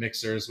turns into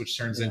mixers, which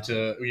turns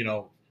into,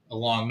 a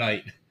long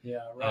night. Yeah,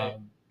 right.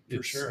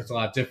 For sure. It's a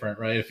lot different,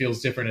 right? It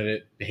feels different and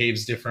it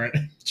behaves different.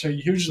 So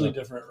hugely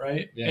different,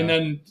 right? Yeah. And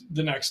then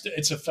the next,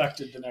 it's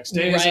affected. The next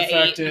day is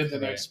affected. The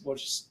next,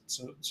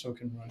 so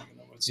can running.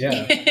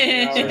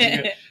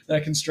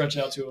 That can stretch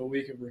out to a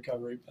week of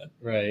recovery,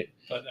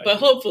 but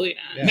hopefully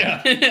not.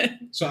 Yeah.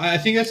 So I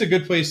think that's a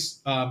good place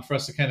for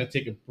us to kind of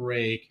take a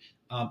break.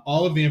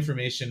 All of the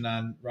information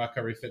on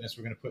ROCovery Fitness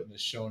we're going to put in the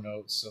show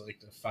notes. So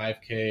like the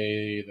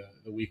 5K,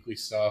 the weekly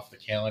stuff, the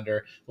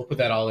calendar, we'll put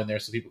that all in there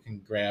so people can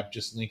grab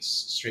just links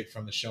straight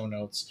from the show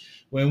notes.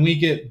 When we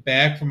get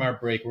back from our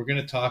break, we're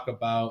going to talk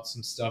about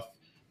some stuff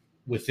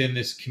within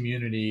this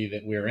community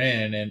that we're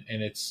in, and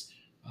it's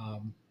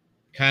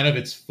kind of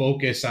its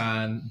focus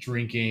on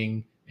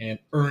drinking and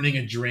earning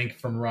a drink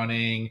from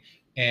running,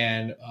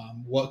 and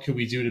what could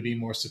we do to be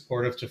more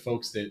supportive to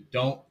folks that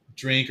don't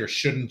drink or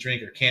shouldn't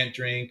drink or can't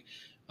drink.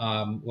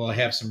 We'll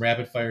have some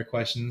rapid fire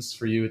questions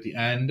for you at the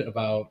end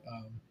about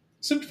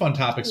some fun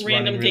topics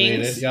random running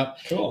related. Things. Yep.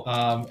 Cool.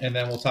 And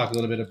then we'll talk a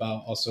little bit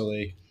about also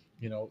like,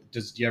 do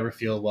you ever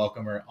feel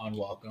welcome or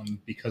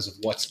unwelcome because of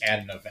what's at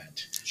an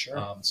event?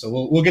 Sure. So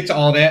we'll get to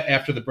all that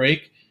after the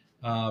break.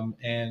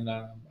 And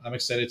I'm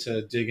excited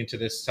to dig into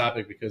this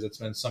topic because it's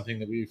been something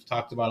that we've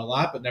talked about a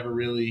lot, but never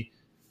really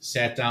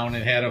sat down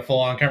and had a full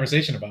on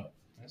conversation about.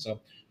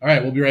 So, all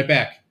right, we'll be right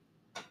back.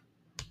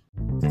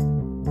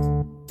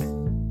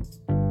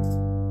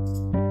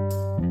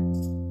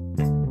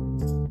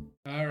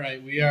 All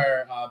right, we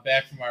are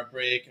back from our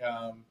break.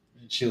 And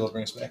Sheila will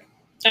bring us back.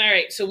 All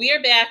right, so we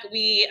are back.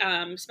 We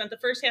spent the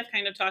first half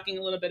kind of talking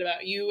a little bit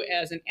about you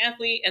as an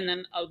athlete, and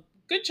then a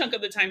good chunk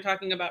of the time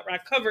talking about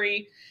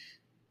ROCovery.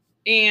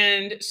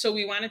 And so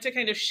we wanted to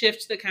kind of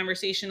shift the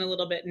conversation a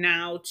little bit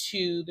now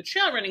to the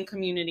trail running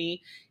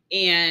community,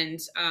 and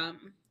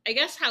I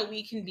guess how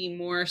we can be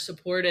more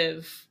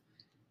supportive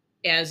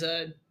as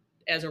a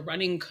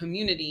running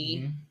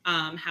community,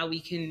 how we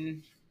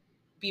can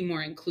be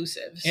more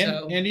inclusive.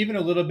 And even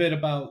a little bit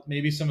about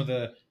maybe some of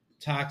the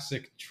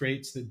toxic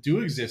traits that do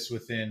exist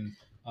within,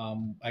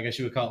 I guess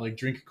you would call it like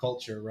drink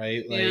culture,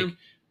 right? Like,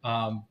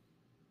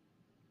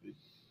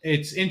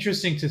 it's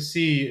interesting to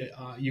see,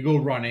 you go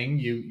running,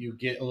 you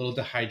get a little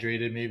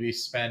dehydrated, maybe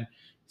spend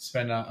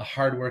a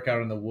hard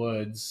workout in the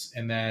woods,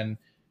 and then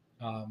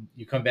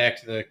you come back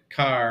to the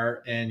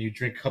car and you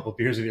drink a couple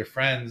beers with your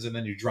friends, and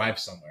then you drive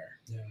somewhere.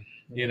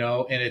 You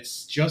know, and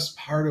it's just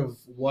part of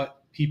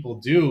what people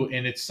do,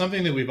 and it's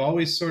something that we've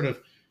always sort of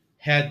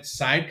had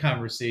side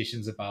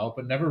conversations about,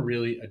 but never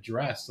really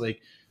addressed.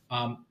 Like,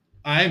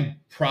 I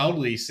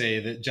proudly say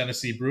that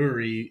Genesee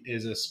Brewery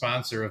is a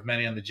sponsor of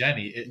Many on the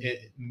Jenny.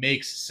 It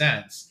makes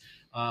sense.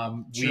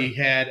 Sure. We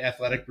had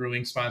Athletic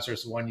Brewing sponsor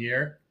us one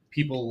year.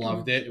 People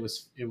loved it. It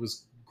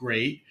was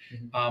great,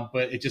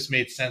 but it just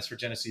made sense for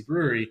Genesee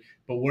Brewery.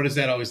 But what does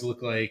that always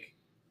look like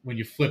when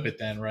you flip it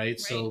then, right?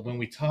 So when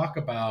we talk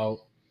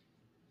about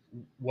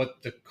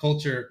what the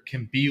culture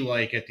can be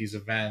like at these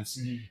events,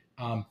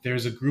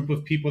 there's a group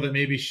of people that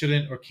maybe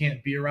shouldn't or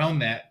can't be around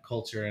that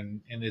culture.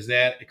 And is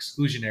that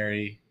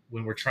exclusionary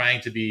when we're trying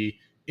to be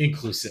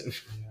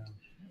inclusive?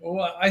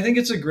 Well, I think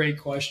it's a great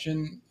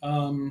question.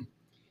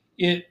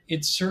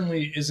 It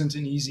certainly isn't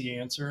an easy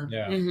answer,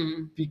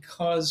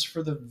 because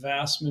for the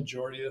vast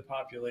majority of the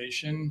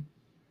population,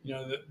 you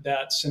know,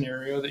 that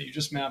scenario that you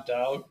just mapped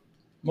out,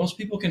 most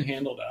people can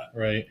handle that.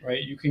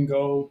 Right. You can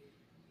go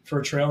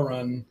for a trail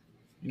run,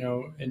 you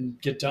know,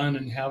 and get done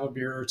and have a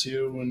beer or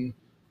two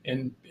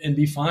and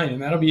be fine,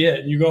 and that'll be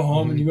it. And you go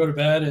home and you go to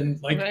bed, and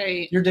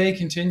your day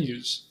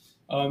continues.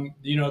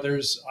 You know,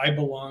 I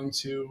belong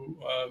to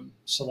a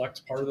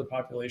select part of the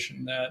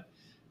population that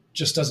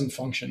just doesn't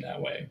function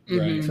that way.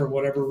 For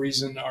whatever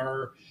reason,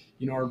 our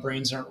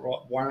brains aren't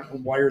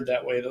wired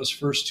that way. Those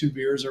first 2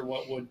 beers are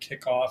what would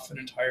kick off an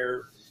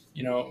entire,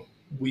 you know,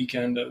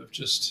 weekend of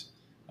just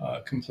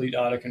complete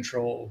out of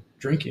control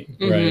drinking.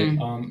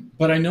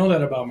 But I know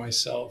that about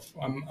myself.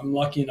 I'm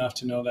lucky enough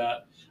to know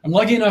that. I'm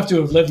lucky enough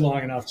to have lived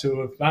long enough to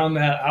have found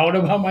that out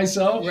about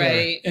myself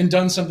and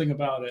done something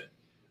about it.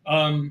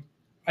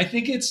 I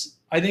think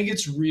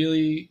it's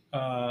really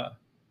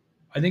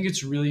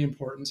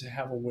important to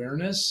have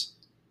awareness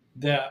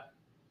that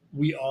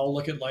we all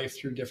look at life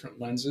through different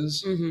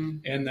lenses,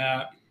 and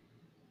that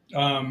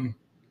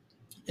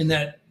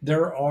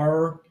there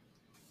are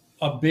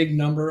a big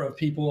number of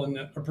people,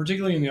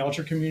 particularly in the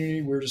ultra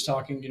community. We were just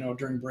talking, you know,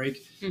 during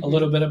break a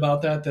little bit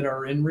about that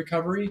are in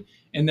recovery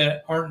and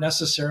that aren't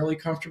necessarily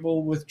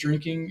comfortable with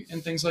drinking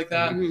and things like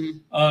that.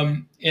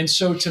 And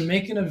so to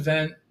make an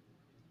event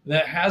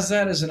that has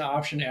that as an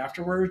option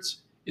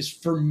afterwards is,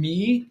 for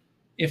me,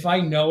 if I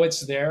know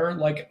it's there,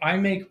 like, I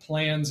make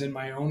plans in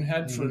my own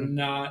head for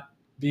not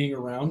being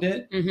around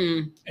it.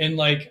 And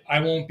like,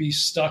 I won't be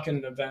stuck in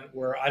an event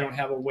where I don't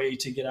have a way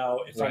to get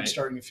out if I'm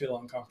starting to feel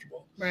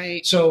uncomfortable.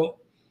 So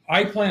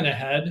I plan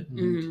ahead,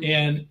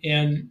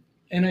 and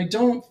I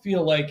don't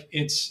feel like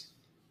it's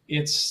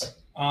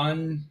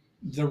on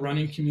the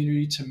running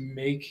community to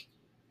make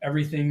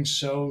everything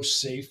so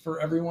safe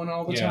for everyone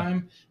all the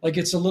time. Like,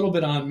 it's a little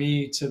bit on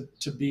me to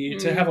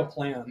have a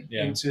plan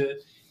and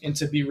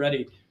to be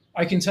ready.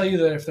 I can tell you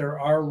that if there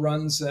are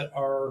runs that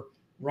are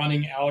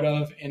running out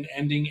of and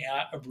ending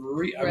at a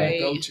brewery, I won't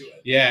go to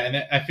it. Yeah,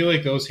 and I feel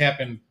like those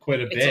happen quite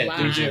a bit.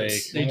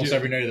 Almost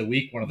every night of the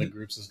week, one of the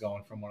groups is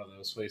going from one of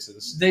those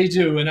places. They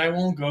do, and I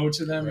won't go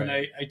to them, and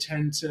I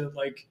tend to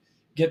like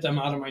get them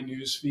out of my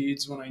news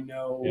feeds when I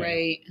know,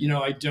 you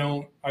know,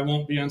 I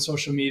won't be on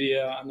social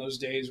media on those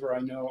days where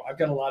I know I've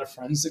got a lot of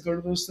friends that go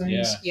to those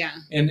things.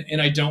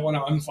 And I don't want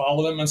to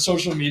unfollow them on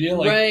social media.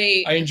 Like,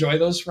 I enjoy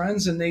those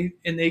friends, and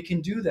they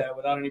can do that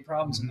without any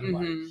problems in their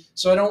life.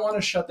 So I don't want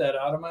to shut that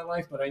out of my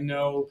life, but I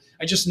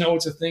just know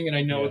it's a thing, and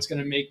I know it's going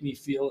to make me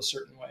feel a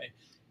certain way.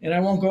 And I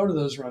won't go to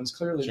those runs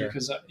clearly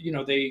because, you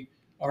know, they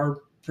are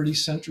pretty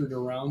centered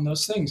around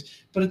those things.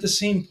 But at the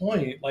same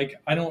point, like,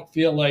 I don't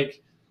feel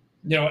like,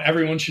 you know,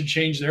 everyone should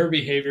change their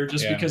behavior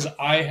just because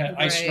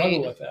I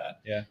struggle with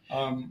that.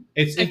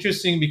 It's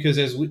interesting because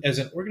as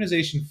an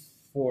organization,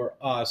 for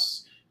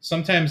us,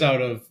 sometimes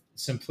out of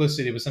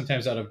simplicity, but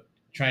sometimes out of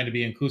trying to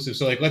be inclusive.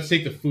 So like, let's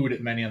take the food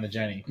at Many on the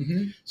Jenny.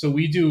 So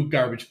we do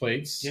garbage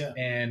plates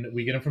and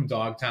we get them from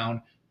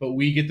Dogtown, but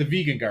we get the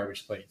vegan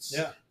garbage plates.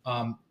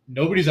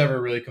 Nobody's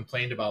ever really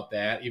complained about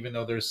that, even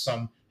though there's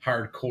some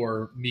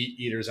hardcore meat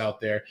eaters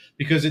out there,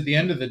 because at the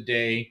end of the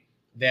day,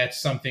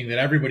 that's something that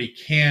everybody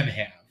can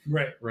have.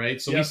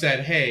 Right. So we said,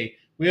 hey,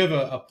 we have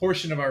a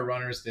portion of our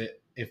runners that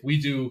if we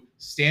do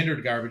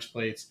standard garbage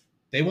plates,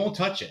 they won't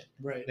touch it.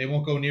 They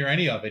won't go near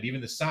any of it,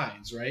 even the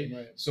sides.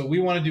 So we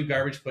want to do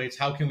garbage plates.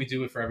 How can we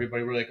do it for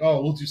everybody? We're like,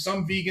 oh, we'll do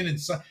some vegan and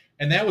some.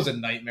 And that was a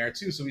nightmare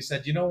too. So we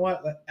said, you know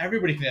what?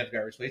 Everybody can have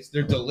garbage plates.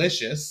 They're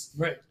delicious.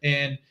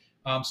 And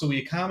so we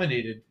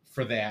accommodated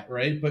for that.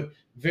 But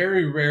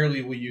very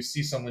rarely will you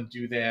see someone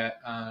do that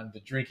on the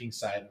drinking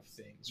side of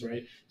things.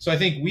 So I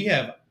think we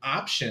have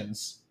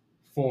options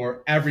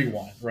for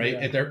everyone,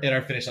 at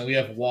our finish line. We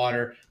have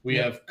water, we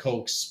have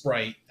Coke,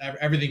 Sprite,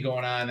 everything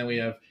going on. Then we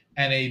have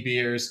NA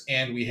beers,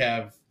 and we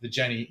have the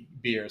Jenny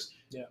beers.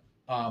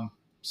 But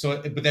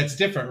that's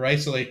different, right?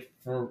 So like,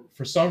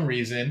 for some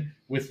reason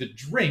with the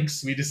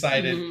drinks, we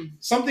decided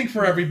something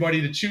for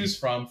everybody to choose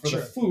from. For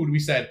the food, we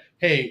said,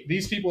 hey,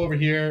 these people over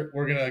here,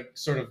 we're going to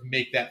sort of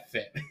make that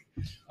fit.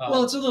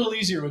 Well, it's a little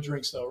easier with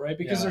drinks though, right?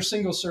 Because they're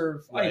single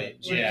serve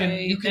items.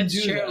 You can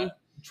do that.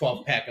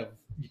 12 pack of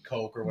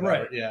Coke or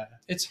whatever. Right. Yeah.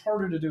 It's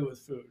harder to do with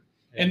food.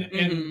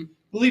 And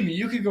believe me,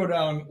 you could go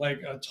down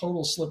like a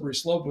total slippery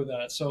slope with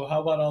that. So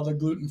how about all the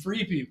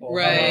gluten-free people?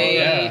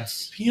 Right.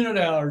 Peanut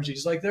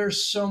allergies. Like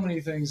there's so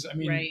many things. I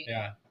mean,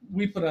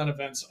 we put on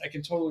events. I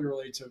can totally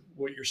relate to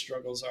what your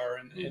struggles are.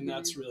 And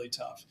that's really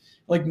tough.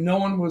 Like no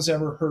one was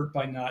ever hurt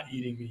by not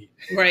eating meat.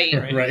 Right.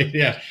 Right.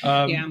 Yeah.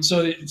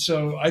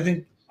 So I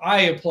think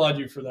I applaud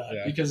you for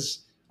that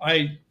because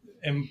I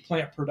am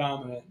plant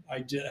predominant.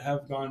 I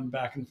have gone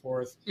back and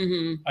forth.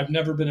 I've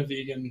never been a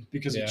vegan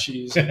because of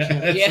cheese. A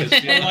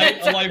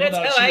life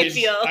without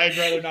cheese, I'd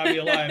rather not be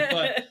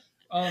alive.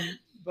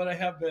 But I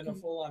have been a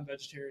full-on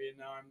vegetarian.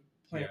 Now I'm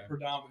plant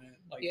predominant.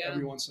 Like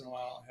every once in a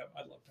while,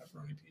 I love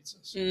pepperoni pizzas.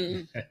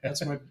 So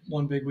that's my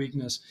one big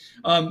weakness.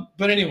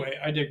 But anyway,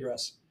 I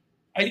digress.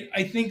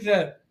 I think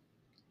that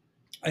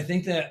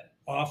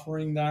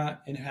offering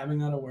that and having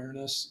that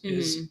awareness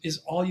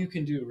is all you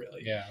can do,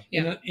 really.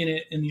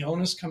 And the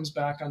onus comes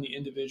back on the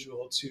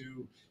individual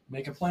to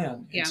make a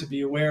plan and to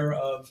be aware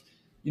of,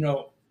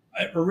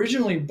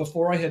 originally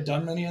before I had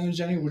done Many on the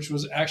Jenny, which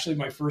was actually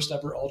my first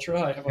ever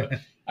ultra.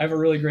 I have a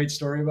really great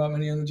story about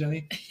Many on the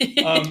Jenny.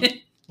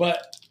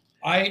 But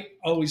I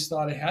always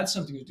thought it had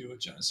something to do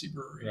with Genesee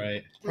Brewery.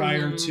 Right.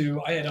 Prior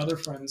to, I had other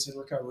friends in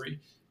recovery.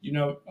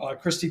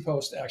 Christy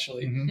Post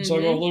actually. So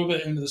I'll go a little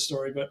bit into the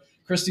story, but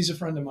Christy's a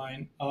friend of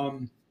mine.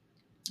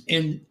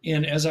 And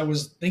as I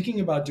was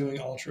thinking about doing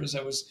ultras,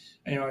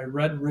 I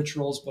read Rich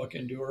Roll's book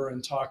Endure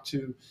and talked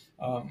to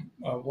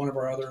one of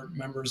our other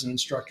members and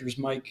instructors,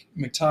 Mike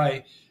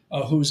McTighe,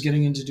 who was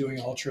getting into doing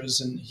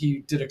ultras, and he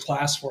did a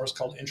class for us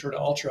called Intro to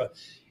Ultra.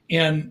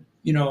 And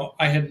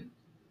I had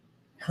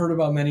heard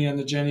about Many on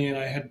the Jenny, and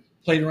I had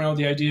played around with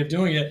the idea of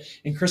doing it.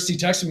 And Christy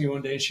texted me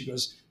one day and she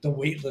goes, the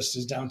wait list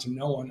is down to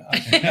no one.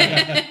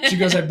 She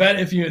goes, I bet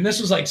if you, and this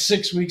was like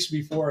 6 weeks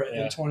before it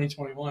in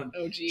 2021.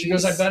 Oh, geez. She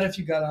goes, I bet if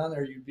you got on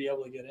there, you'd be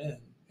able to get in.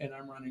 And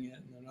I'm running it.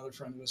 And another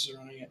friend of us is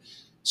running it.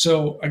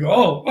 So I go,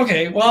 oh,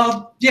 okay.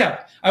 Well,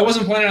 yeah, I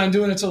wasn't planning on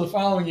doing it till the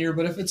following year,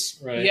 but if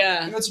it's,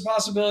 if it's a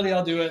possibility,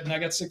 I'll do it. And I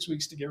got 6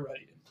 weeks to get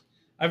ready.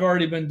 I've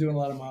already been doing a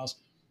lot of miles.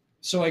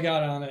 So I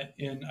got on it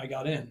and I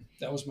got in.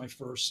 That was my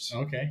first.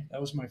 Okay.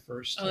 That was my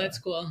first. Oh, that's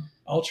cool.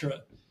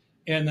 Ultra.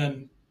 And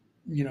then,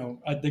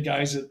 the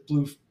guys at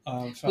Blue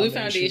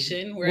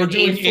Foundation. We're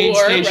doing aid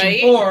Station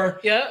right? 4.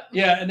 Yep.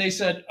 Yeah. And they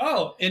said,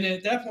 oh, and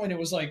at that point it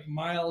was like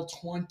mile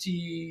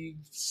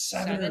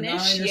 27 or 9 or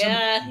something.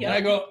 Yeah. And I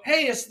go,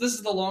 hey, this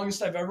is the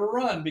longest I've ever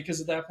run, because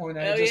at that point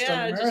I had just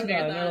done a marathon.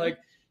 And they're like,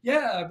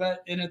 yeah, I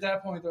bet. And at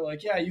that point they're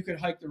like, yeah, you could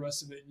hike the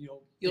rest of it and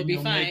you'll be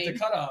fine. Make the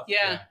cutoff.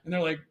 Yeah. And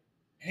they're like,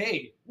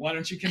 hey, why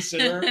don't you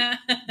consider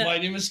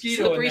biting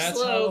mosquito? Slippery and that's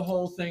slope. how the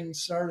whole thing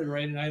started,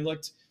 right? And I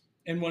looked,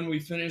 and when we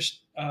finished,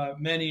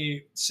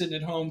 Many, sitting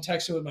at home,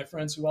 texting with my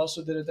friends who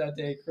also did it that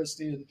day,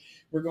 Christy, and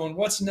we're going,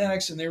 what's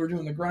next? And they were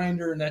doing the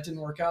grinder, and that didn't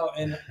work out.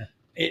 And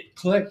it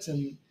clicked,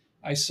 and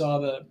I saw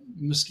the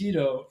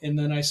mosquito, and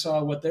then I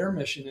saw what their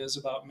mission is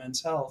about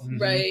men's health.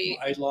 Right.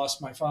 I lost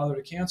my father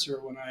to cancer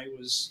when I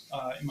was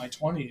in my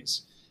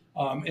 20s.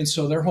 And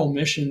so their whole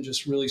mission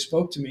just really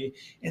spoke to me.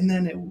 And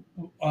then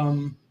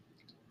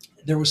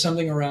there was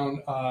something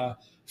around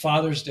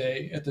Father's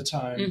Day at the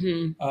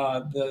time.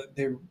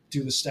 They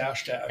do the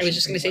Stash Dash. I was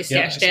just going to say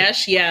Stash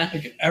Dash. Yeah.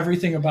 Like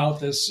everything about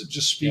this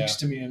just speaks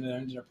to me, and it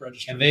ended up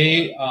registering. And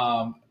they,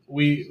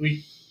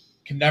 we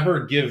can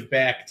never give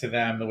back to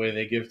them the way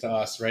they give to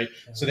us, right?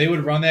 So they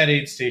would run that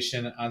aid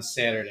station on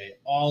Saturday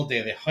all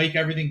day. They hike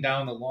everything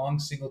down the long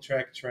single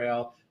track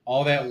trail,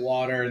 all that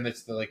water, and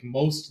it's the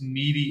most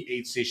needy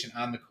aid station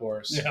on the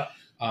course. Yeah.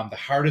 The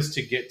hardest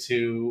to get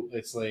to.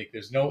 It's like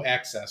there's no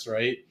access,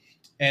 right?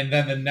 And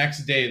then the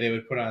next day they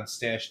would put on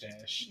Stash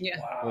Dash. Yeah.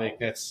 Wow. Like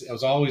it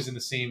was always in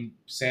the same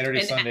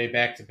Saturday, Sunday,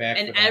 back to back.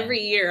 And every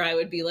year I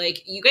would be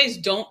like, you guys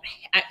don't,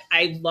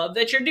 I love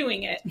that you're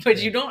doing it,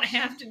 but you don't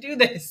have to do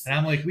this. And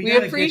I'm like, we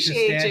gotta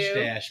appreciate get to you. Stash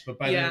Dash. But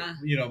by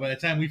the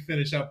time we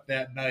finish up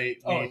that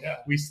night,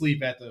 we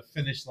sleep at the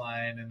finish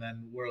line, and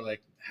then we're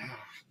like,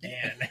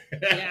 man.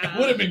 Yeah.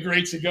 Would have been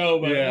great to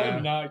go, but I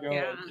would not go.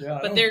 Yeah.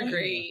 But they're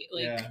great.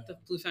 Like the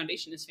Blue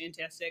Foundation is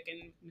fantastic,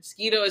 and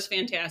Mosquito is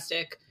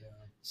fantastic. Yeah.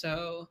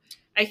 So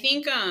I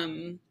think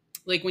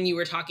like when you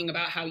were talking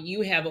about how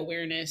you have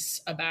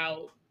awareness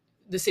about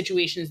the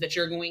situations that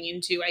you're going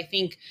into, I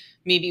think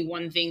maybe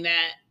one thing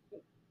that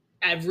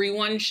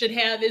everyone should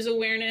have is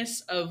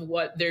awareness of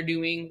what they're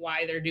doing,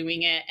 why they're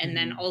doing it. And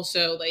then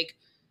also like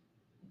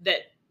that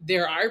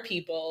there are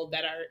people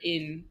that are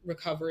in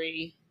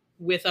recovery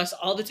with us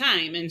all the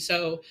time. And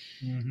so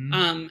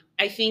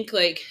I think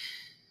like,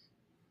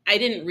 I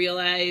didn't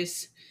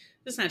realize,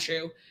 that's not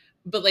true,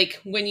 but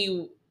like when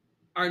you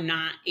are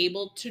not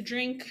able to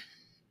drink,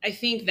 I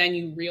think then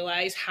you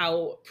realize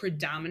how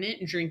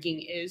predominant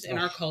drinking is in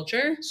our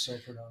culture. So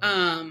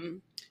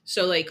predominant.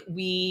 So like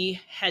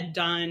we had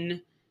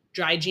done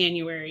dry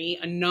January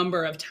a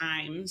number of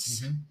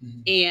times.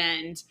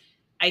 And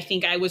I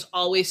think I was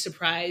always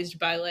surprised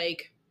by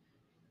like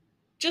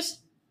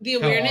just the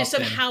awareness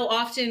of how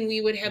often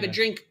we would have a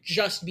drink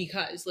just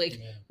because like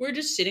we're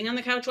just sitting on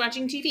the couch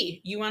watching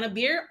TV. You want a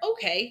beer?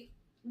 Okay.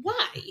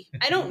 Why?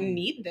 I don't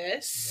need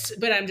this,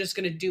 but I'm just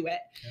going to do it.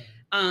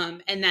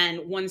 And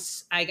then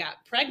once I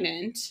got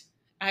pregnant,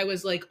 I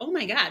was like, oh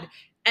my God,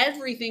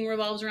 everything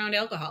revolves around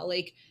alcohol.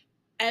 Like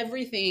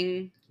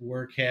everything.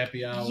 Work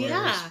happy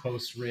hours,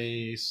 post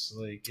race,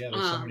 like, there's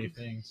so many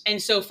things.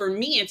 And so for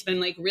me, it's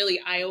been like really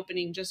eye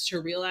opening just to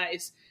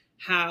realize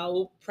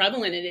how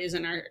prevalent it is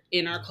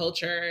in our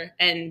culture.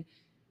 And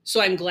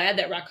so I'm glad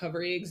that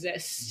ROCovery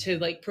exists to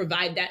like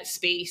provide that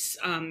space.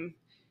 And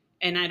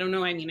I don't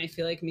know, I mean, I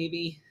feel like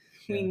maybe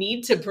we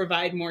need to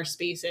provide more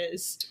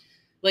spaces,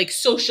 like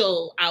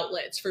social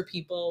outlets for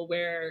people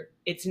where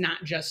it's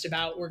not just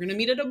about, we're going to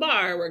meet at a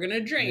bar, we're going to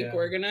drink,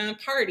 we're going to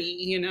party,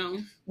 you know?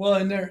 Well,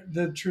 and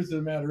the truth of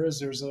the matter is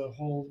there's a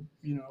whole,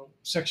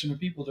 section of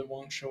people that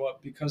won't show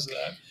up because of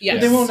that. Yes.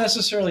 But they won't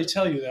necessarily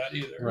tell you that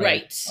either.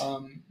 Right.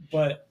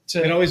 But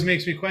it always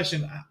makes me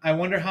question, I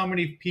wonder how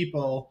many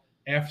people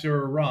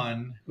after a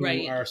run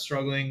who are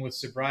struggling with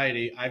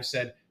sobriety, I've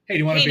said, hey, do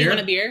you want a beer? Do you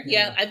want a beer?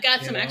 Yeah, I've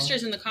got some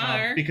extras in the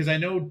car. Because I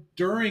know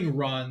during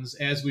runs,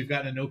 as we've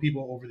gotten to know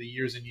people over the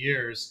years and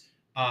years,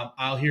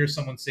 I'll hear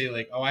someone say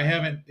like, oh, I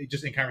haven't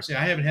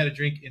had a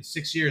drink in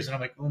 6 years. And I'm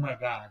like, oh my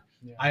God,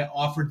 I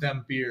offered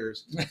them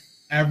beers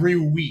every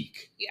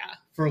week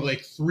for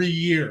like 3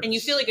 years. And you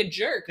feel like a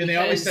jerk. And they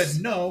always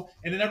said no.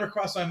 And it never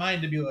crossed my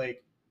mind to be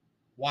like,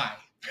 why?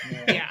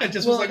 It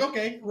just was like,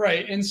 okay.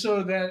 Right. And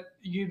so that,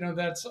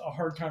 that's a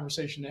hard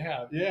conversation to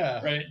have.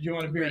 Yeah. Right. You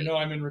want a beer? No,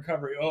 I'm in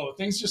recovery. Oh,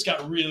 things just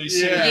got really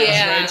serious.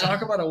 Yeah. Right.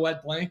 Talk about a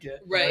wet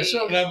blanket. Right.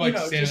 So, and I'm like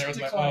standing there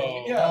with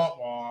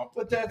my,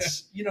 But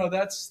that's,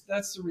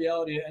 that's the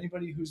reality.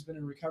 Anybody who's been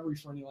in recovery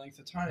for any length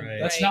of time, right.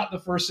 that's not the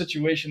first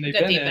situation they've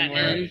been in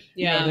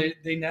where,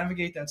 they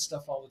navigate that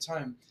stuff all the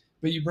time.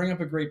 But you bring up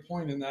a great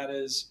point, and that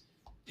is,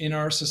 in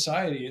our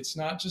society, it's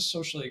not just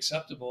socially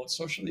acceptable, it's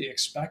socially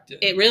expected.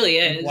 It really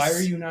is. Like, why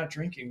are you not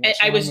drinking?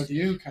 What's wrong with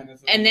you, kind of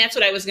thing? And that's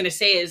what I was going to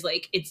say is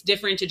like, it's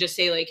different to just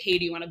say like, hey,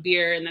 do you want a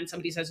beer? And then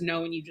somebody says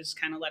no, and you just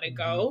kind of let it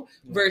go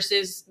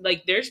versus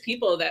like, there's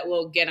people that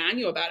will get on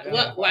you about it.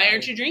 Why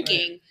aren't you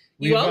drinking? Right.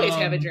 You always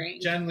have a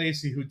drink. Jen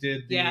Lacey, who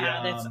did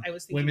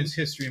the Women's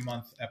History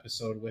Month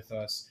episode with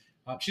us,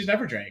 she's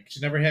never drank.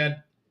 She's never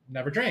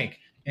drank.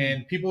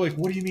 And people are like,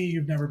 what do you mean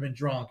you've never been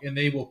drunk? And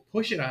they will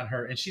push it on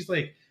her. And she's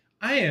like,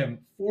 I am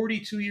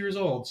 42 years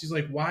old. She's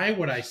like, why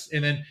would I?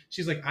 And then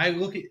she's like, I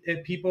look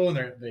at people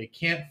and they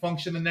can't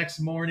function the next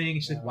morning.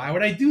 She's like, why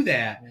would I do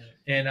that?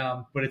 And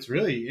but it's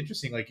really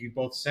interesting. Like you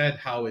both said,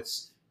 how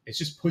it's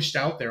just pushed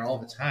out there all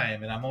the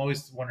time. And I'm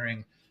always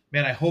wondering,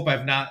 man, I hope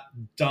I've not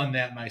done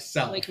that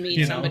myself. Like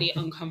made somebody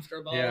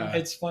uncomfortable. Yeah.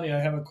 It's funny.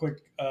 I have a quick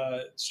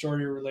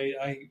story to relate.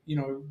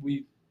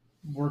 We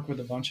work with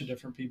a bunch of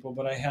different people,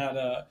 but I had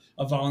a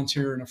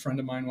volunteer and a friend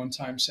of mine one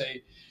time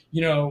say,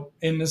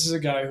 and this is a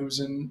guy who's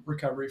in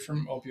recovery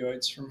from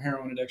opioids, from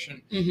heroin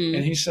addiction. Mm-hmm.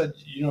 And he said,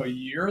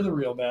 you're the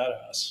real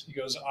badass. He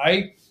goes,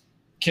 I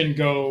can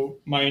go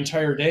my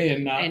entire day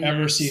and not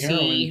ever see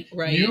heroin.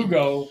 Right. You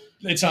go,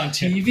 it's on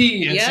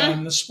TV, it's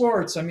on the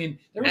sports. I mean,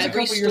 there was a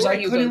couple years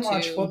I couldn't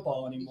watch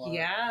football anymore.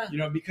 Yeah.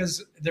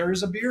 Because there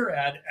is a beer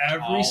ad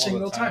every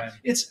single time.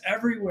 It's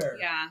everywhere.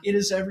 Yeah. It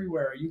is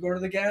everywhere. You go to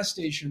the gas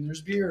station,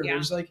 there's beer. Yeah.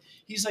 There's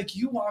he's like,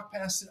 you walk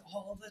past it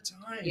all the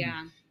time.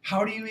 Yeah.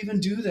 How do you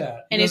even do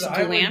that? And it's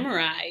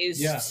glamorized.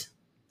 Yeah.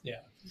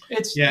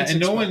 It's and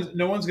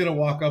no one's gonna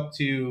walk up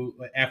to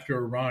after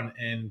a run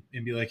and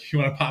be like, you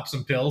want to pop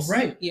some pills?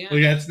 Right. Yeah.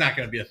 Well, that's not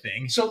gonna be a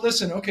thing. So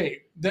listen,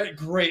 okay,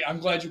 great. I'm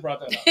glad you brought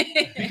that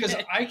up because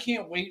I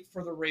can't wait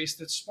for the race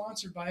that's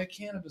sponsored by a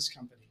cannabis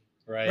company.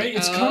 Right.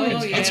 It's coming.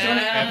 Yeah. It's gonna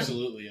happen.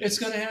 Absolutely. It's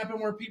gonna happen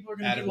where people are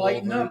gonna be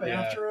lighting up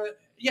after it.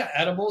 Yeah,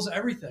 edibles,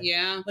 everything.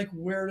 Yeah. Like,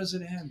 where does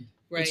it end?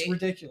 Right. It's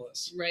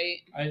ridiculous.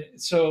 Right.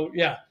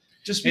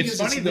 Just because it's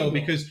funny though,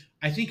 because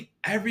I think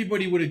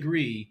everybody would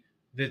agree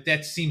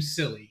that seems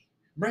silly.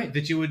 Right.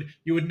 That you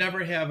would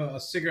never have a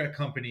cigarette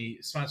company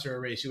sponsor a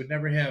race. You would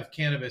never have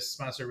cannabis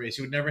sponsor a race.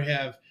 You would never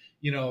have,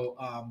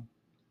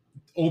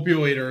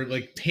 opioid or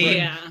like pain.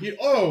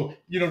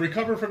 Yeah.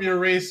 Recover from your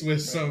race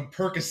with some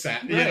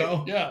Percocet,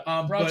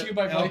 Yeah. Brought to you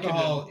by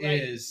alcohol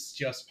is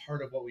just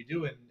part of what we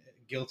do, and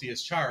guilty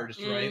as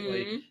charged, right?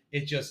 Like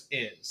it just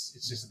is.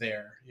 It's just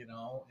there,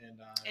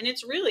 and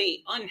it's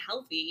really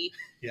unhealthy.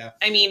 Yeah.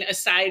 I mean,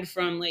 aside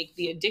from like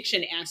the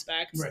addiction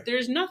aspect,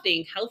 there's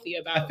nothing healthy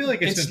about it. I feel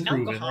like it's been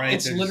proven, alcohol. right?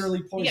 It's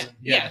literally poison.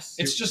 Yeah. Yes.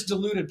 It's just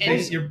diluted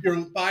poison. Your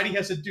body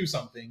has to do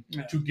something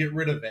to get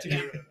rid of it.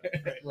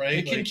 Right?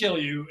 It can kill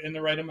you in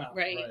the right amount.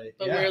 Right.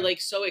 But we're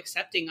like so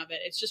accepting of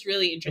it. It's just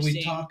really interesting. And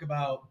we talk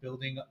about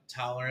building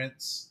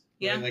tolerance.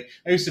 Yeah. Right? Like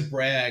I used to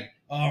brag,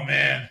 oh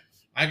man,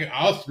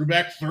 I threw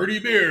back 30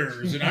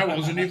 beers and I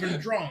wasn't even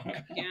drunk.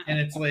 Yeah. And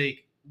it's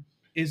like,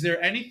 is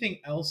there anything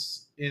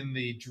else in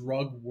the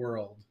drug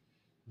world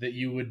that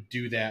you would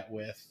do that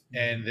with,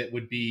 and that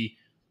would be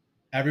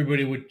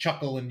everybody would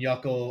chuckle and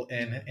yuckle,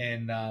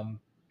 and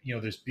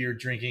there's beer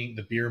drinking,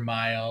 the beer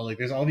mile, like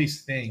there's all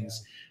these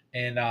things,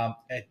 and I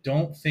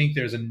don't think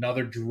there's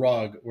another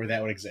drug where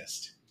that would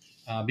exist,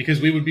 because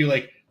we would be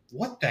like,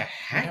 what the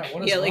heck?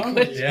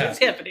 What's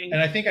happening? And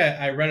I think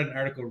I read an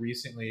article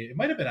recently. It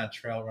might have been on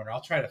Trail Runner.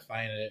 I'll try to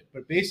find it,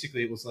 but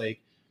basically it was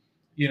like,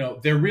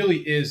 there really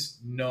is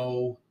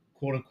no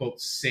quote unquote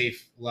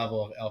safe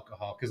level of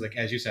alcohol, because like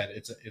as you said,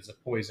 it's a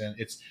poison.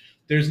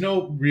 There's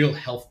no real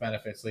health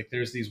benefits. Like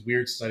there's these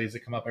weird studies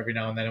that come up every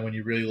now and then, and when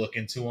you really look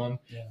into them,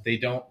 they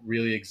don't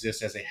really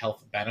exist as a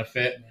health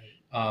benefit.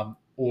 Right.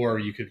 Or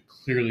you could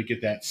clearly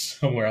get that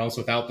somewhere else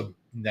without the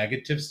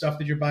negative stuff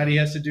that your body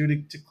has to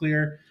do to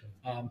clear.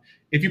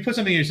 If you put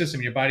something in your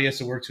system, your body has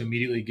to work to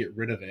immediately get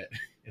rid of it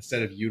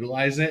instead of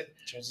utilize it.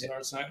 Chances are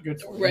it's not good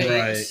for you.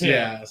 Right.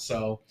 Yeah.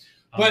 So,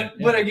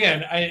 but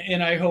again,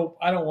 I hope,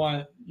 I don't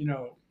want,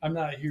 I'm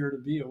not here to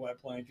be a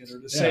wet blanket or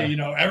to say,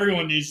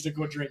 everyone needs to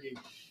quit drinking,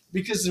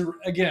 because the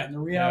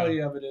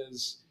reality of it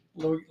is,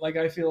 like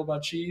I feel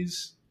about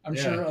cheese, I'm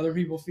sure other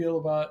people feel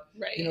about,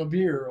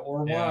 beer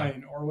or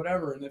wine or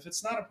whatever. And if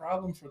it's not a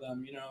problem for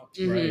them,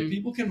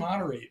 people can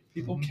moderate.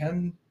 People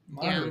can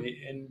moderate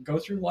and go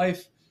through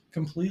life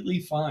completely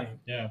fine.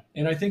 Yeah.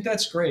 And I think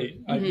that's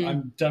great.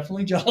 I'm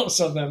definitely jealous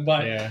of them,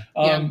 but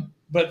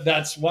but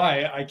that's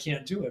why I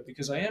can't do it,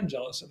 because I am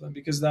jealous of them,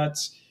 because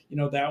that's,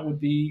 that would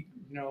be,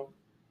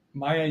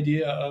 my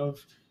idea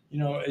of,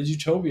 a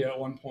utopia at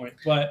one point.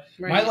 But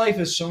my life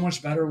is so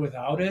much better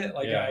without it.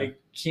 Like I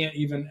can't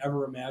even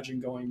ever imagine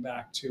going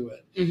back to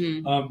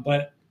it.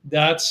 But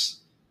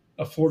that's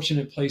a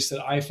fortunate place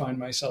that I find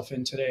myself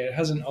in today. It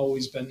hasn't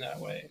always been that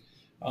way.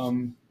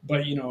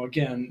 But,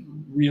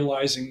 again,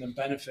 realizing the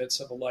benefits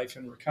of a life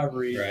in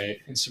recovery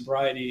and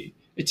sobriety,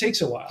 it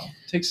takes a while.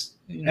 It takes,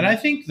 And I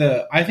think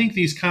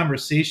these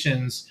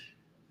conversations,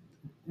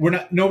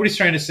 nobody's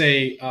trying to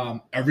say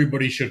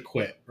everybody should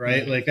quit,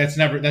 right? Like that's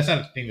not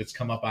a thing that's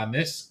come up on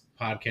this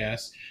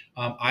podcast.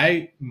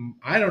 I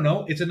don't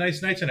know. It's a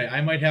nice night tonight. I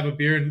might have a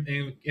beer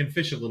and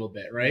fish a little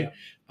bit, right?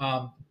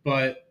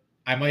 But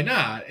I might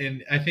not.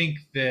 And I think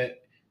that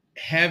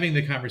having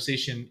the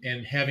conversation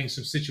and having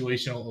some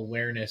situational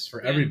awareness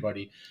for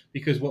everybody,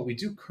 because what we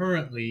do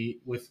currently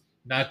with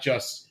not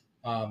just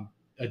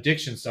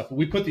addiction stuff, but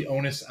we put the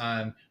onus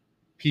on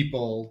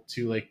people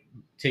to like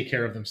take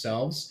care of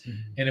themselves.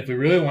 And if we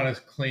really want to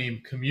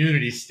claim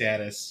community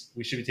status,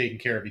 we should be taking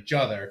care of each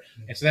other.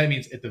 And so that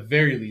means at the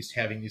very least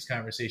having these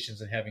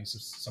conversations and having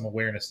some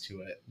awareness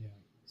to it.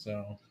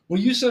 So, well,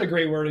 you said a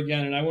great word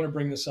again, and I want to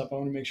bring this up. I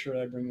want to make sure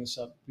that I bring this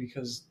up,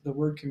 because the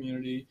word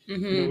community,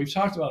 we've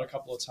talked about a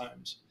couple of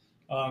times.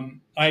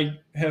 I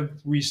have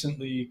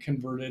recently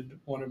converted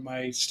one of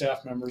my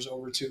staff members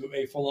over to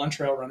a full-on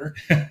trail runner.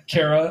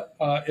 Kara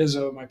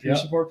Izzo, my peer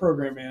support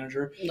program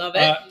manager, love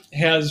it.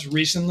 Has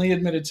recently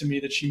admitted to me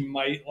that she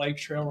might like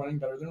trail running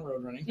better than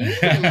road running.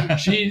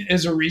 She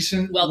is a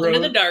recent welcome to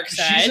the dark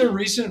side. She's a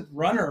recent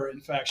runner. In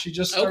fact, she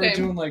just started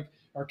doing like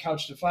our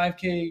Couch to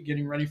 5K,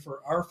 getting ready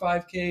for our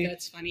 5K.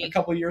 That's funny. A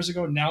couple of years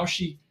ago. Now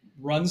she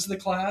runs the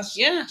class.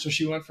 Yeah. So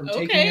she went from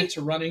taking it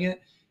to running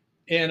it.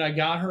 And I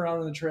got her out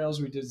on the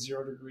trails. We did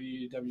 0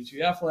 Degree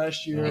WTF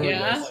last year.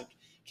 Like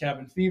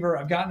cabin fever.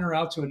 I've gotten her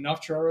out to enough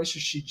trail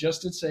races. She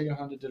just did Sega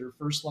Honda, did her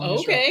first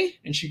longest trail.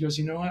 And she goes,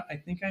 you know what? I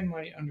think I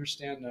might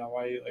understand now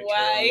why you like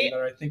trail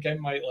better. I think I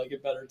might like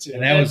it better too.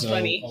 And that was a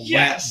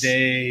wet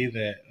day.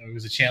 It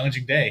was a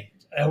challenging day.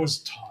 That was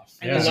tough.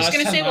 I was just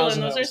going to say, well,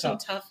 and those are some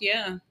tough,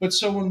 But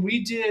so when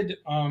we did,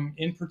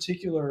 in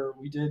particular,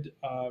 we did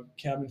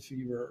Cabin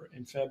Fever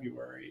in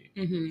February,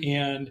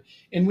 and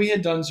we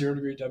had done 0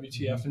 Degree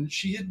WTF, and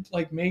she had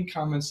like made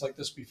comments like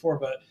this before,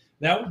 but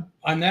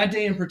on that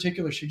day in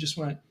particular, she just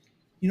went,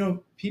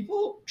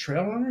 people,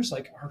 trail runners,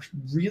 like are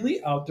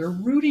really out there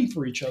rooting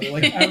for each other.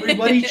 Like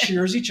everybody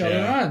cheers each other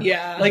on.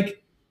 Yeah.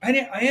 Like I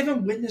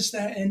haven't witnessed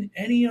that in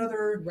any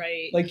other,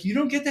 like you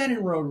don't get that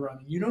in road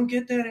running. You don't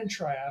get that in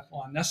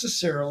triathlon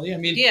necessarily. I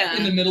mean,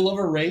 in the middle of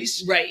a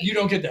race, you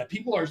don't get that.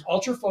 People are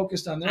ultra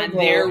focused on their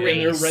goal and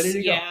they're ready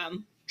to go.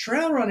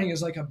 Trail running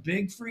is like a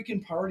big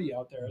freaking party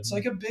out there. It's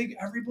like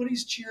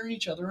everybody's cheering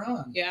each other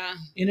on. Yeah.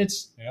 And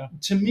it's,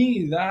 to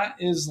me, that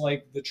is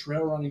like the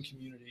trail running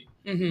community.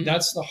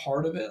 That's the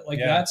heart of it. Like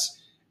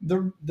that's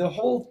the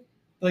whole,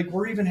 like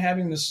we're even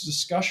having this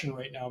discussion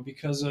right now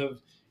because of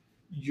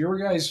your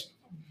guys'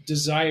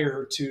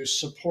 desire to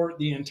support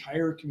the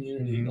entire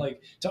community,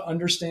 like to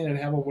understand and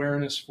have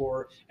awareness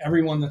for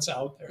everyone that's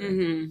out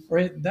there,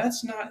 right?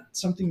 That's not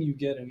something you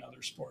get in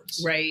other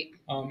sports. Right.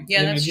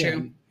 That's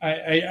true.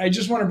 I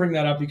just want to bring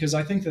that up because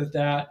I think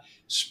that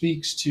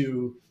speaks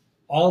to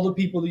all the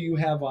people that you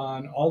have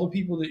on, all the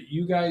people that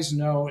you guys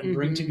know and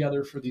bring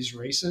together for these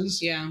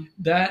races. Yeah.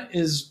 That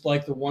is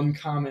like the one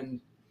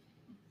common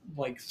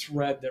like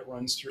thread that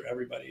runs through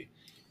everybody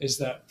is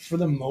that for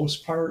the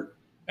most part,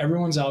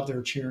 everyone's out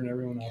there cheering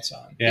everyone else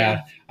on.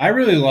 Yeah. I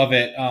really love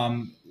it.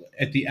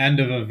 At the end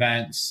of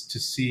events to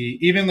see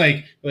even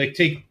like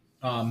take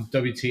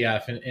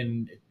WTF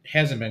and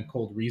hasn't been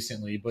cold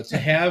recently, but to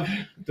have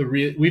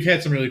we've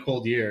had some really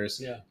cold years.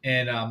 Yeah.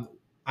 And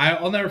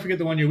I'll never forget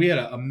the one year we had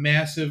a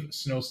massive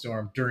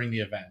snowstorm during the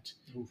event.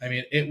 Oof. I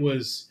mean, it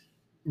was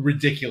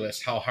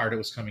ridiculous how hard it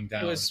was coming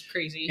down. It was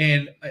crazy.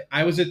 And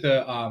I was at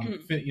the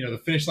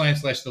the finish line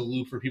 / the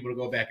loop for people to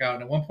go back out.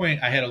 And at one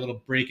point I had a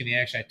little break in the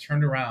action. I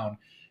turned around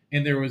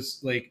and there was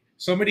like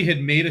somebody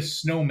had made a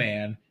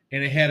snowman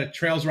and it had a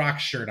Trails Rock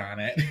shirt on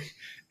it.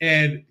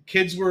 And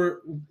kids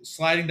were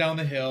sliding down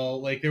the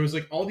hill. Like there was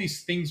like all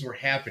these things were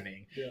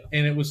happening. Yeah.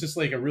 And it was just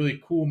like a really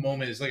cool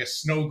moment. It's like a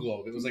snow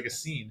globe. It was like a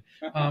scene.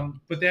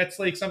 But that's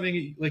like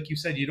something, like you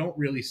said, you don't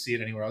really see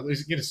it anywhere else.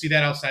 You get to see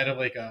that outside of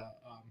like a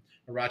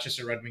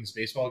Rochester Red Wings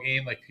baseball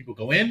game. Like people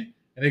go in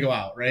and they go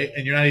out, right?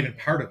 And you're not even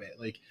part of it.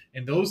 Like,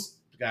 and those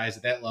guys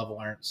at that level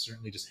aren't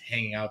certainly just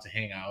hanging out to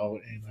hang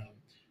out. And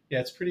yeah,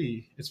 it's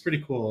pretty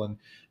cool. And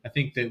I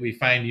think that we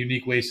find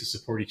unique ways to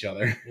support each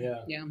other.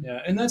 Yeah.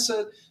 And that's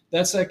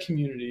that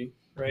community,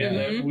 right? Yeah.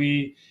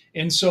 That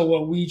and so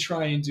what we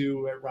try and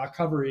do at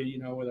ROCovery,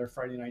 with our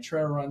Friday night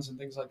trail runs and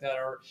things like that,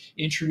 are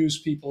introduce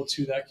people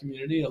to that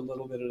community a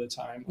little bit at a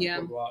time.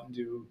 We'll go out and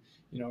do,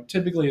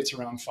 typically it's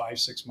around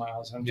 5-6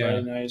 miles on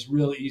Friday night. It's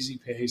real easy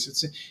pace.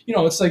 It's,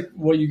 it's like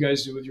what you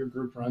guys do with your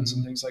group runs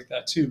and things like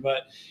that too.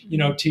 But,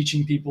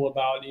 teaching people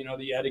about,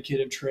 the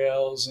etiquette of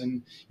trails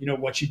and,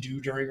 what you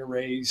do during a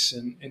race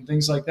and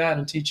things like that,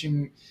 and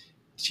teaching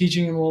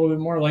them a little bit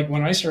more. Like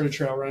when I started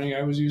trail running,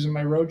 I was using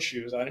my road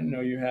shoes. I didn't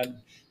know you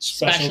had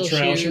special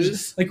trail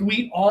shoes. Like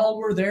we all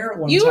were there at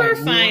one time. You were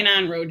fine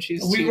on road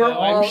shoes we too, were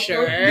all, I'm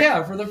sure.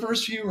 Yeah, for the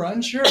first few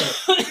runs, sure.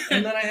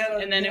 And then I had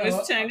it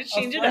was time to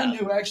change it friend up.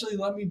 who actually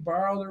let me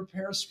borrow their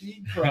pair of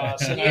Speed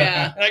Cross. And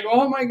Yeah. I go,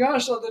 oh my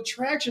gosh, the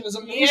traction is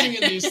amazing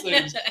in these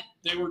things.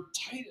 They were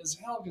tight as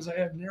hell because I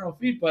have narrow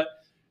feet, but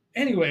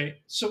anyway,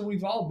 so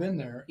we've all been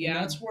there. Yeah. And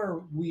that's where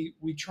we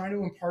try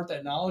to impart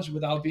that knowledge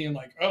without being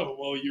like, oh,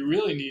 well, you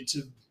really need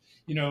to,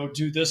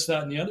 do this,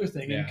 that, and the other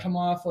thing, and come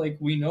off like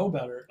we know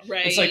better.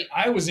 Right. It's like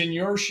I was in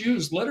your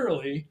shoes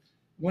literally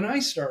when I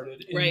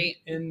started. And, right.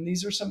 And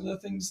these are some of the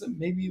things that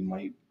maybe you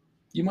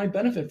might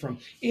benefit from,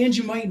 and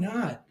you might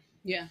not.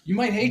 Yeah. You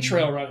might hate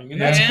trail running,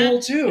 and that's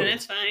cool too. And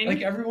that's fine.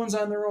 Like everyone's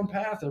on their own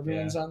path.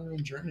 Everyone's on their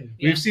own journey.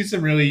 We've seen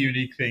some really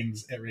unique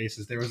things at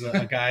races. There was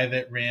a guy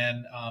that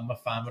ran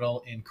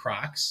Mephometal in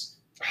Crocs.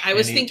 I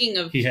was thinking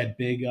of. He had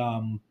big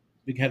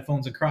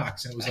headphones and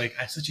Crocs, and it was like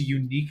such a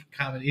unique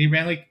comment. He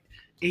ran like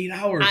 8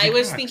 hours. I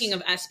was thinking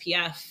of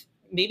SPF,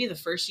 maybe the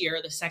first year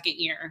or the second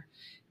year,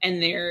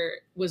 and there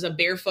was a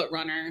barefoot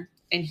runner,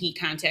 and he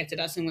contacted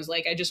us and was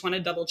like, "I just want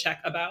to double check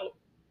about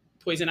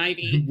poison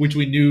ivy," which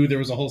we knew there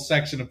was a whole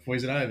section of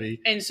poison ivy.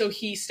 And so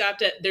he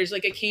stopped there's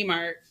like a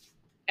Kmart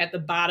at the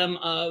bottom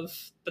of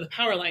the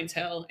Power Lines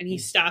Hill, and he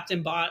stopped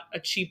and bought a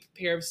cheap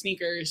pair of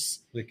sneakers,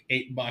 like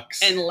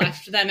 $8, and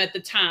left them at the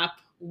top.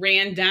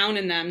 Ran down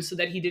in them so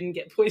that he didn't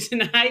get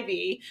poison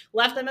ivy,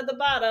 left them at the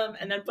bottom,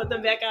 and then put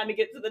them back on to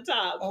get to the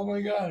top. Oh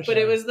my gosh. But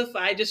it was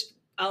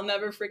I'll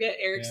never forget.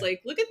 Eric's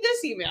like, look at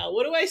this email.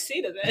 What do I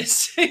say to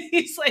this?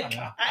 He's like,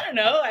 I don't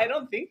know. I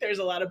don't think there's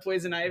a lot of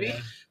poison ivy. Yeah.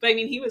 But I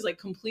mean, he was like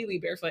completely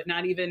barefoot,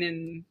 not even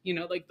in,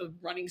 like the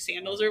running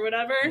sandals or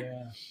whatever.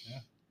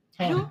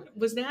 Yeah.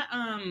 Was that,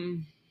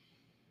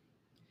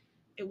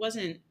 it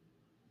wasn't,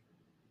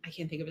 I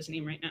can't think of his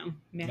name right now.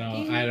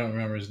 Matthew? No, I don't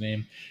remember his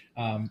name.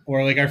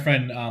 Or like our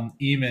friend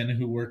Eamon,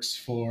 who works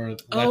for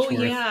Letchworth.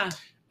 Oh,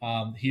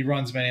 yeah. He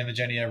runs Benny and the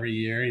Jenny every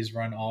year. He's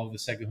run all of the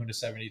Segahunda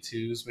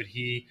 72s, but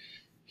he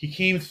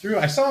came through.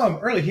 I saw him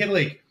early. He had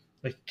like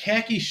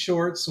khaki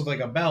shorts with like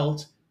a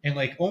belt and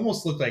like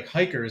almost looked like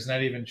hikers,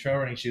 not even trail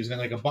running shoes, and then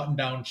like a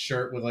button-down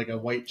shirt with like a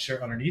white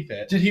shirt underneath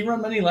it. Did he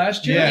run many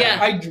last year? Yeah.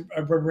 I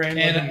ran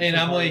and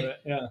I'm like,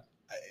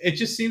 it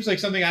just seems like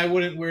something I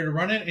wouldn't wear to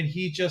run it, and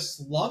he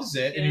just loves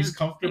it, and he's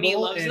comfortable. And he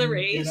loves the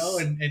race.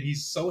 And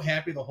he's so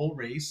happy the whole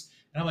race.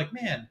 And I'm like,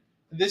 man,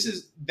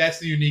 that's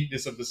the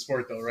uniqueness of the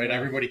sport, though, right? Yeah.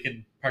 Everybody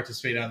can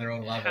participate on their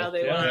own level. How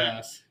they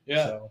want.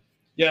 Yeah. So.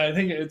 Yeah, I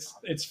think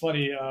it's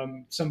funny.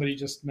 Somebody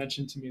just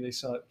mentioned to me they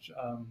saw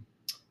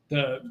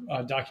the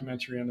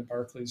documentary on the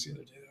Barclays the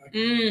other day.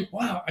 They're like,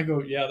 wow. I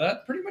go, yeah,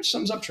 that pretty much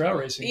sums up trail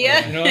racing.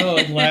 Yeah. Right?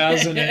 Like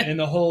Laz and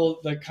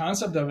the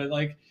concept of it.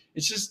 Like,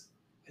 it's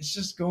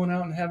just going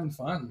out and having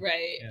fun.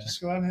 Right. Yeah. Just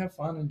go out and have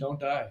fun and don't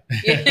die.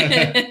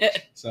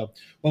 So,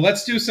 well,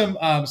 let's do some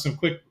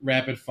quick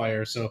rapid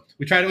fire. So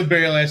we tried it with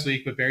Barry last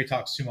week, but Barry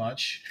talks too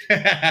much.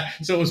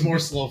 So it was more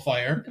slow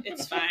fire.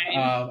 It's fine.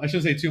 I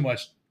shouldn't say too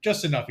much.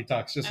 Just enough. He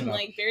talks just enough.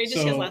 Like, Barry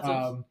just has lots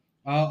of...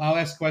 I'll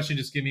ask a question.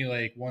 Just give me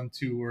like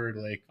 1-2 word,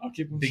 like I'll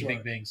keep them big,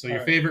 short. big. So all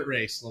your favorite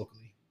race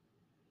locally?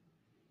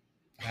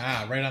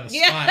 Right on the spot.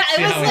 Yeah,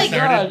 See how we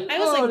started? I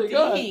was like,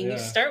 dang, Yeah. you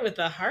start with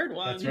the hard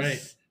ones. That's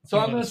right. So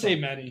I'm going to say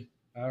many.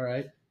 All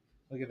right.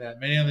 Look at that.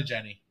 Many on the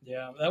Jenny.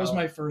 Yeah, that was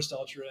my first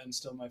ultra and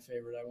still my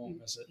favorite. I won't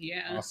miss it.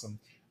 Yeah. Awesome.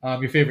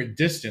 Your favorite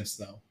distance,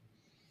 though?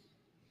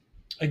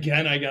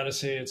 Again, I got to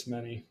say it's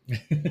many.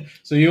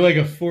 So you like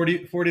a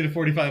 40 to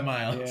 45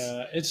 miles.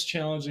 Yeah, it's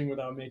challenging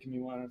without making me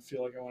want to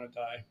feel like I want to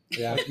die.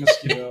 Yeah. Like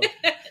mosquito.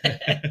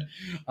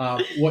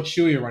 What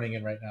shoe are you running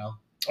in right now?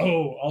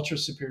 Oh, Ultra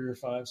Superior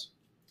 5s.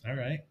 All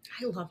right.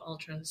 I love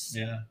Ultras.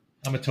 Yeah.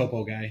 I'm a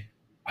Topo guy.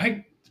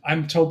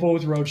 I'm Topo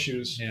with road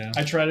shoes. Yeah.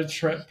 I tried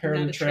to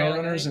pair the trail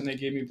runners, and they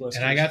gave me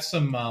blisters. And I got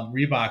some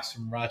Reeboks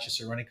from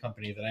Rochester Running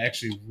Company that I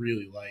actually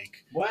really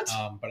like. What?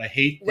 But I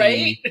hate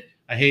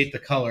the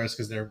colors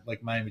because they're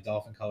like Miami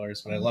Dolphin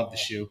colors, but I love the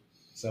shoe.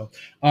 So,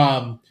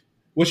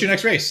 what's your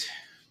next race?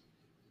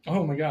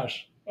 Oh my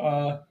gosh.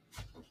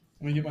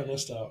 Let me get my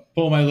list out.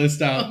 Pull my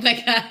list out. Oh my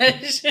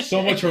gosh.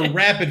 So much for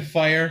rapid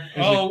fire.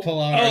 No,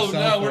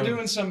 we're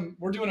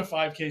doing a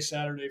 5K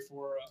Saturday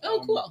for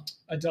cool.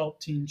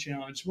 Adult Teen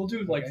Challenge. We'll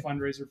do like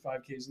fundraiser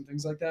 5Ks and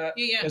things like that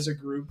as a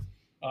group.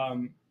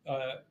 New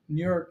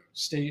York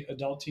State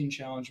Adult Teen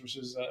Challenge, which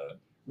is a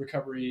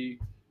recovery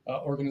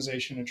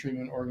organization, a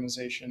treatment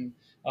organization.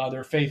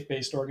 They're a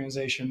faith-based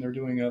organization. They're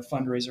doing a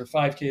fundraiser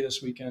 5K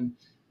this weekend.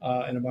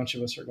 And a bunch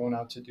of us are going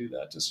out to do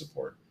that to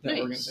support that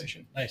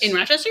organization. Nice. In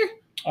Rochester?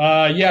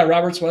 Yeah,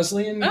 Roberts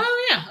Wesleyan.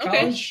 Oh yeah, okay.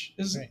 College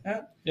is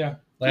yeah.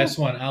 Last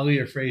one, Ali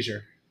or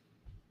Frazier?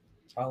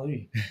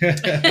 Ali.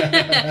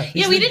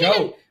 Yeah, we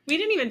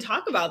didn't even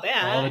talk about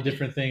that. All the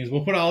different things.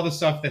 We'll put all the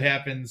stuff that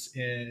happens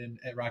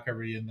at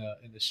ROCovery in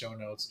the show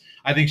notes.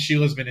 I think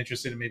Sheila's been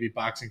interested in maybe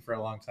boxing for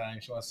a long time.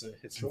 She wants to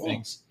hit some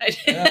things.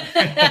 Yeah.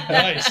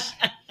 Nice.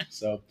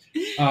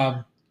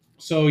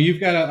 So you've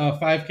got a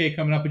 5K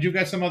coming up, but you've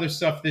got some other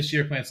stuff this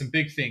year planned, some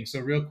big things. So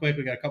real quick,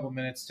 we got a couple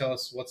minutes. Tell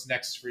us what's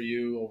next for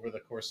you over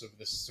the course of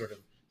this sort of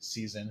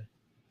season.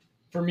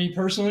 For me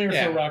personally, or for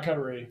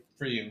ROCovery?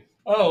 For you.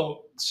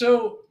 Oh,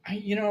 so I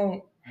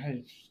don't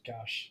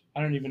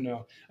even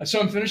know. So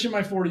I'm finishing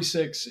my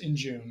 46 in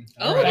June.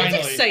 Oh, that's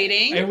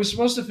exciting. I was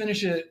supposed to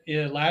finish it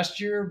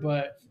last year,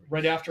 but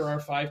right after our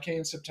 5K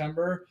in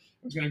September,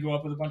 I was going to go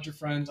up with a bunch of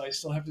friends. I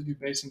still have to do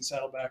Basin,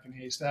 Saddleback, and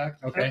Haystack.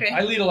 Okay.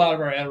 I lead a lot of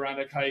our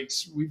Adirondack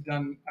hikes.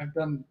 I've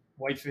done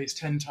Whiteface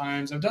 10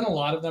 times. I've done a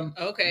lot of them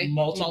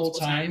multiple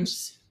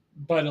times.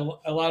 But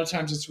a lot of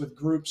times it's with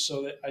groups,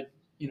 so that I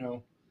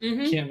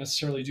can't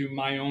necessarily do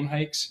my own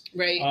hikes.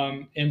 Right.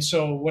 And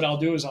so what I'll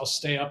do is I'll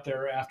stay up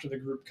there after the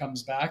group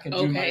comes back and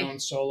do my own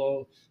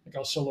solo. Like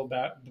I'll solo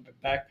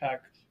backpack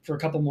for a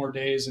couple more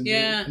days and do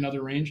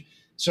another range.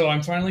 So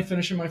I'm finally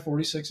finishing my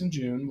 46 in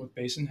June with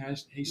Basin,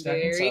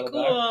 Haystack, and Saddleback.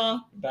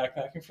 Cool.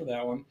 Backpacking for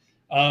that one.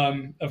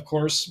 Of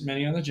course,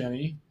 many on the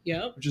Jenny,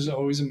 which is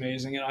always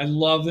amazing. And I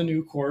love the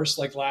new course.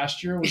 Like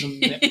last year was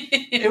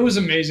it was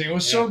amazing. It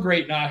was so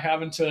great not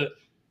having to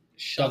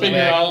figure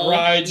out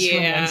rides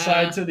from one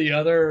side to the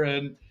other.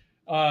 And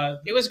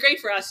it was great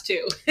for us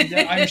too.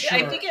 I'm sure.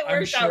 I think it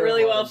worked out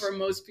really well for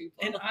most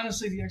people. And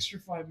honestly, the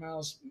extra 5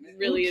 miles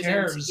really who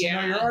cares?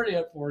 Yeah. You're already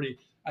at 40.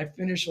 I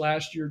finished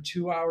last year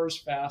 2 hours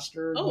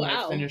faster than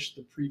I finished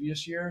the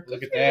previous year.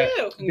 Look at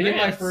that. Being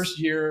my first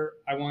year,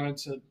 I wanted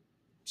to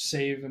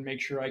save and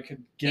make sure I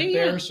could get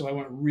there. So I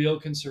went real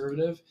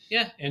conservative.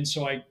 Yeah. And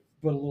so I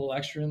put a little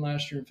extra in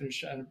last year and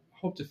finished. I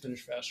hope to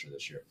finish faster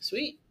this year.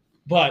 Sweet.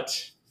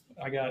 But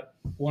I got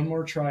one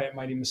more try at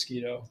Mighty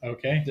Mosquito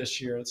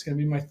this year. It's going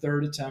to be my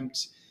third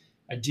attempt.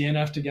 I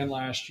DNF'd again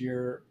last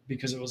year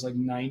because it was like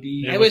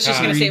 90. I was just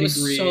going to say it was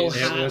so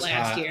hot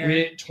last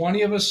year.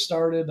 20 of us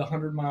started the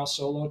 100-mile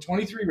solo.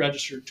 23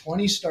 registered.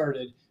 20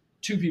 started.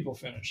 2 people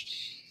finished.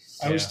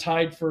 I was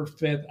tied for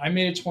 5th. I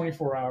made it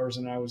 24 hours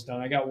and I was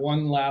done. I got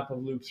one lap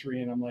of loop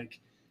 3 and I'm like,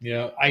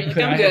 I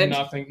had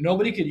nothing.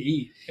 Nobody could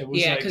eat. It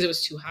was because it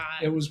was too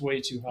hot. It was way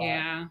too hot.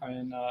 Yeah.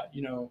 And,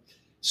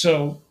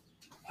 so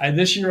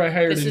this year I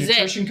hired a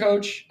nutrition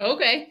coach.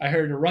 Okay. I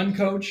hired a run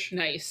coach.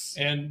 Nice.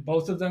 And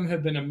both of them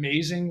have been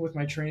amazing with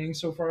my training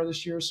so far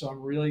this year. So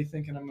I'm really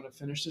thinking I'm going to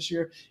finish this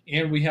year.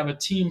 And we have a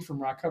team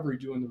from ROCovery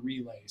doing the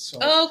relay. So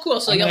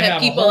cool. So you'll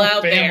have people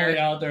out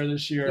there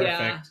this year.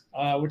 Yeah.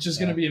 Which is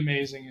going to be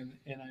amazing.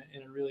 And I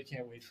really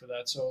can't wait for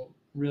that. So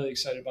really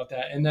excited about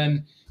that. And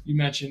then you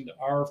mentioned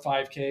our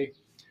 5K,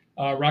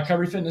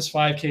 ROCovery Fitness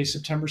 5K,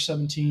 September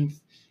 17th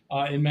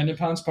in Mendon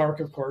Ponds Park,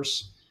 of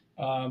course.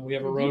 We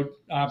have a road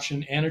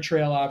option and a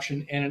trail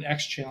option and an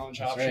X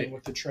Challenge option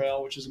with the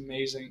trail, which is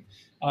amazing.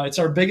 It's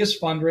our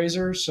biggest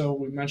fundraiser. So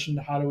we mentioned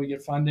how do we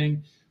get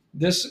funding.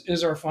 This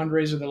is our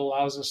fundraiser that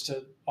allows us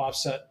to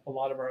offset a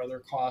lot of our other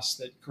costs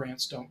that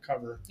grants don't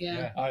cover.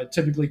 Yeah.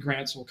 Typically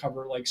grants will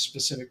cover like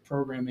specific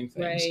programming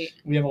things. Right.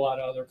 We have a lot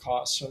of other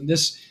costs. So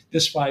this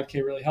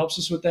 5K really helps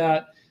us with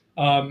that.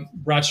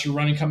 Rochester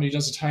Running Company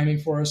does the timing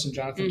for us, and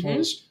Jonathan told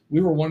us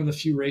we were one of the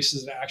few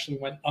races that actually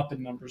went up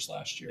in numbers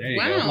last year.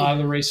 Wow. A lot of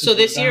the races. So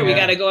this year we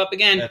got to go up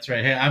again. That's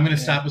right. Hey, I'm going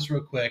to stop us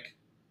real quick,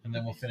 and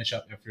then we'll finish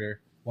up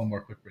after one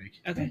more quick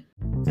break. Okay.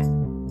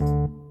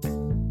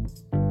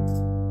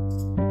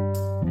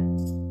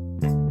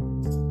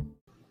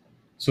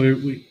 So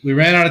we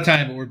ran out of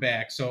time, but we're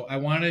back. So I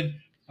wanted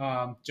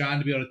John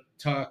to be able to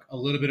talk a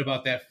little bit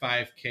about that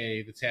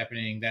 5K that's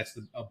happening. That's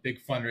a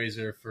big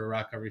fundraiser for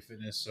ROCovery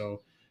Fitness.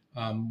 So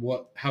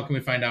how can we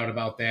find out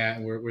about that?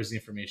 And where's the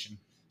information?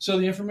 So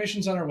the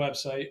information's on our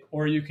website,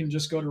 or you can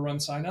just go to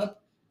Run Sign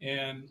Up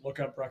and look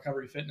up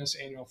ROCovery Fitness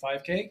Annual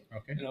 5K. Okay.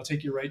 And it'll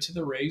take you right to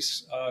the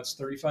race. It's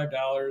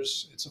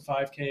 $35. It's a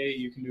 5K.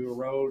 You can do a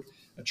road,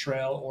 a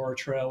trail, or a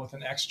trail with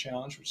an X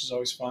challenge, which is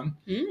always fun.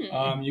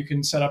 You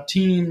can set up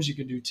teams. You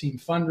can do team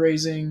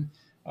fundraising.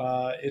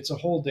 It's a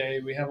whole day.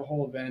 We have a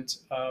whole event.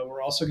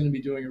 We're also going to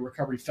be doing a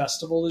recovery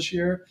festival this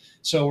year.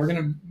 So we're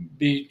going to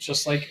be,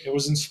 just like it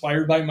was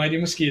inspired by Mighty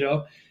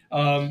Mosquito,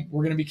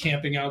 we're going to be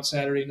camping out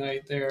Saturday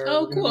night there.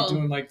 Oh, we're going to be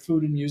doing like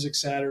food and music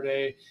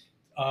Saturday.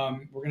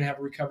 We're going to have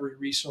recovery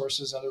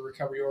resources, other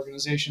recovery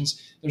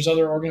organizations. There's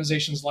other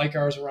organizations like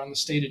ours around the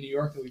state of New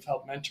York that we've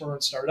helped mentor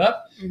and start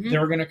up.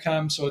 They're going to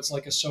come. So it's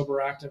like a sober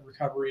active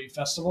recovery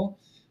festival.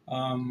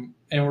 And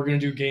we're going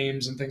to do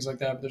games and things like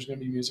that. But there's going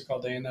to be music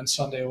all day. And then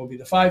Sunday will be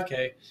the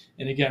 5K.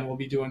 And again, we'll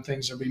be doing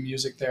things. There'll be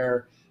music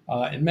there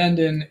in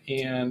Mendon.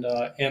 And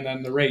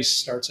then the race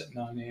starts at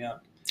 9 a.m.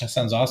 That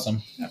sounds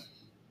awesome. Yeah.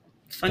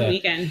 Fun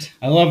weekend.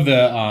 I love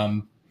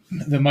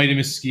the Mighty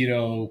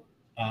Mosquito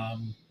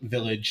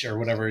village, or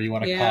whatever you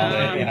want to call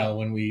it. You know,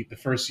 when the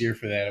first year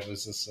for that, it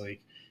was just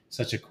like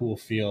such a cool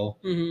feel.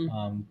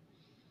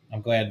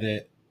 I'm glad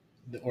that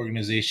the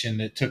organization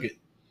that took it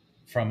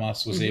from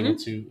us was able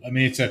to, I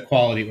mean, it's a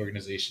quality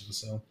organization,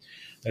 so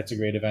that's a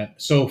great event.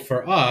 So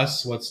for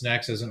us, what's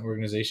next as an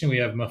organization? We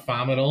have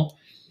Mafamadal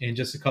in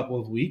just a couple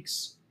of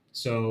weeks.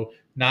 So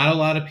not a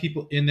lot of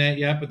people in that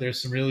yet, but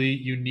there's some really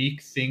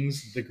unique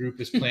things the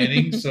group is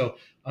planning. So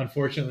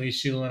unfortunately,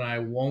 Sheila and I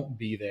won't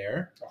be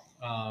there.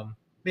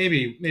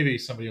 Maybe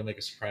somebody will make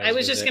a surprise I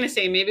was visit. just going to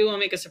say, maybe we'll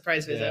make a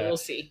surprise visit. Yeah. We'll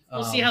see.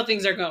 We'll see how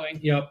things are going.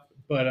 Yep.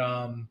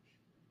 But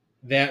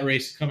that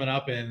race is coming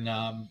up,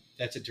 and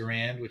that's at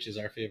Durand, which is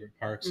our favorite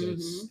park. So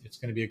it's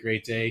going to be a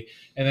great day.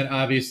 And then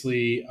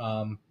obviously,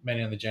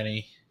 Many on the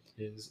Jenny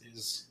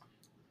is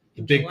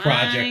the big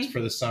project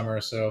for the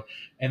summer. So,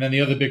 and then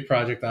the other big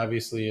project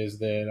obviously is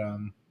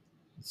that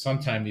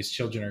sometime these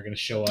children are going to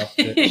show up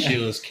that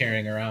Sheila's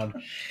carrying around.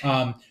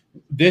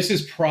 This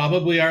is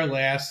probably our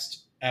last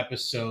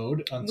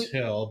episode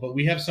but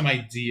we have some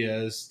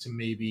ideas to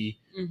maybe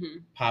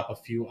pop a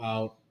few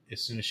out as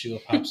soon as Sheila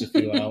pops a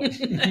few out.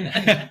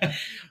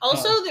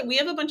 Also, that we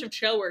have a bunch of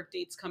trail work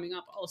dates coming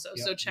up also.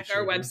 Yep, so check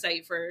our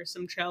website for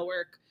some trail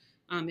work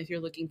if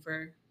you're looking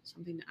for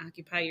something to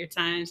occupy your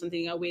time,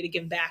 a way to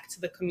give back to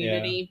the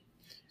community.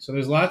 Yeah. So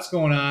there's lots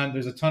going on.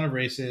 There's a ton of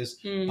races.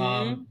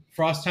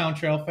 Frosttown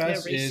Trail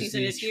Fest is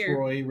the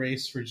Troy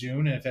race for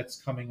June, and if that's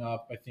coming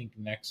up, I think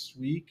next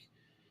week.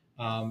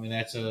 And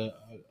that's a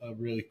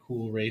really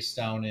cool race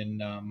down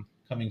in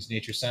Cummings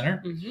Nature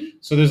Center.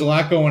 So there's a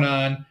lot going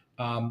on.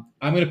 I'm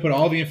going to put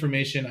all the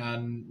information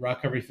on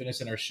ROCovery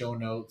Fitness in our show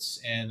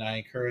notes, and I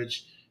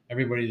encourage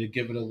everybody to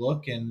give it a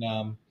look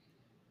and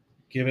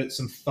give it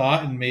some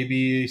thought, and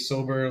maybe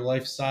sober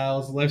lifestyle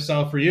is a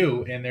lifestyle for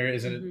you. And there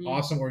is an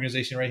awesome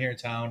organization right here in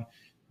town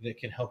that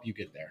can help you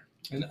get there.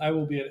 And I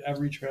will be at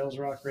every Trails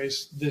Rock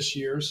race this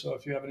year. So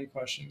if you have any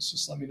questions,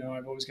 just let me know.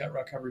 I've always got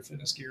ROCovery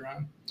Fitness gear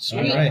on. Sweet.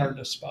 I'm not hard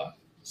to spot.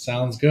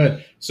 Sounds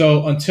good.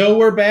 So until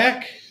we're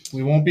back,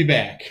 we won't be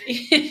back. So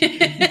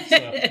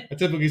I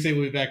typically say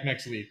we'll be back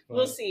next week. But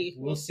we'll see.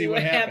 We'll see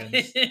what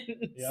happens.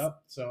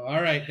 Yep. So,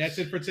 all right. That's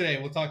it for today.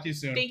 We'll talk to you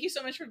soon. Thank you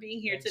so much for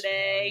being here Thanks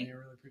today. I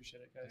really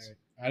appreciate it, guys.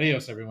 All right.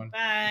 Adios, everyone.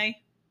 Bye.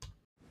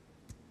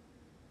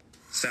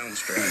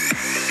 Soundstripe.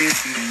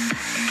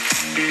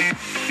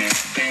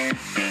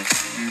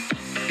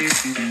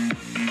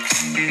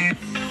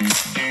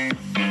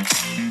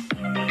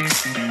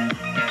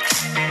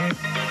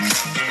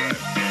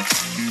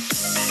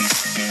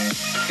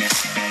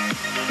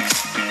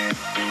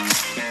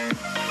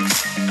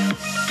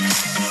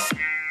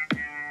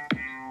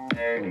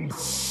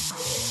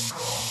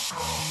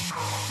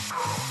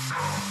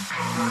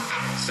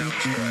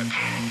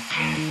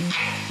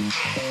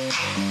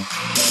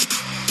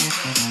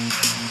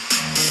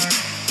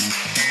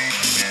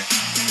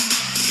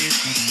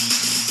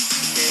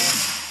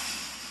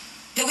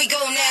 Here we go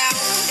now.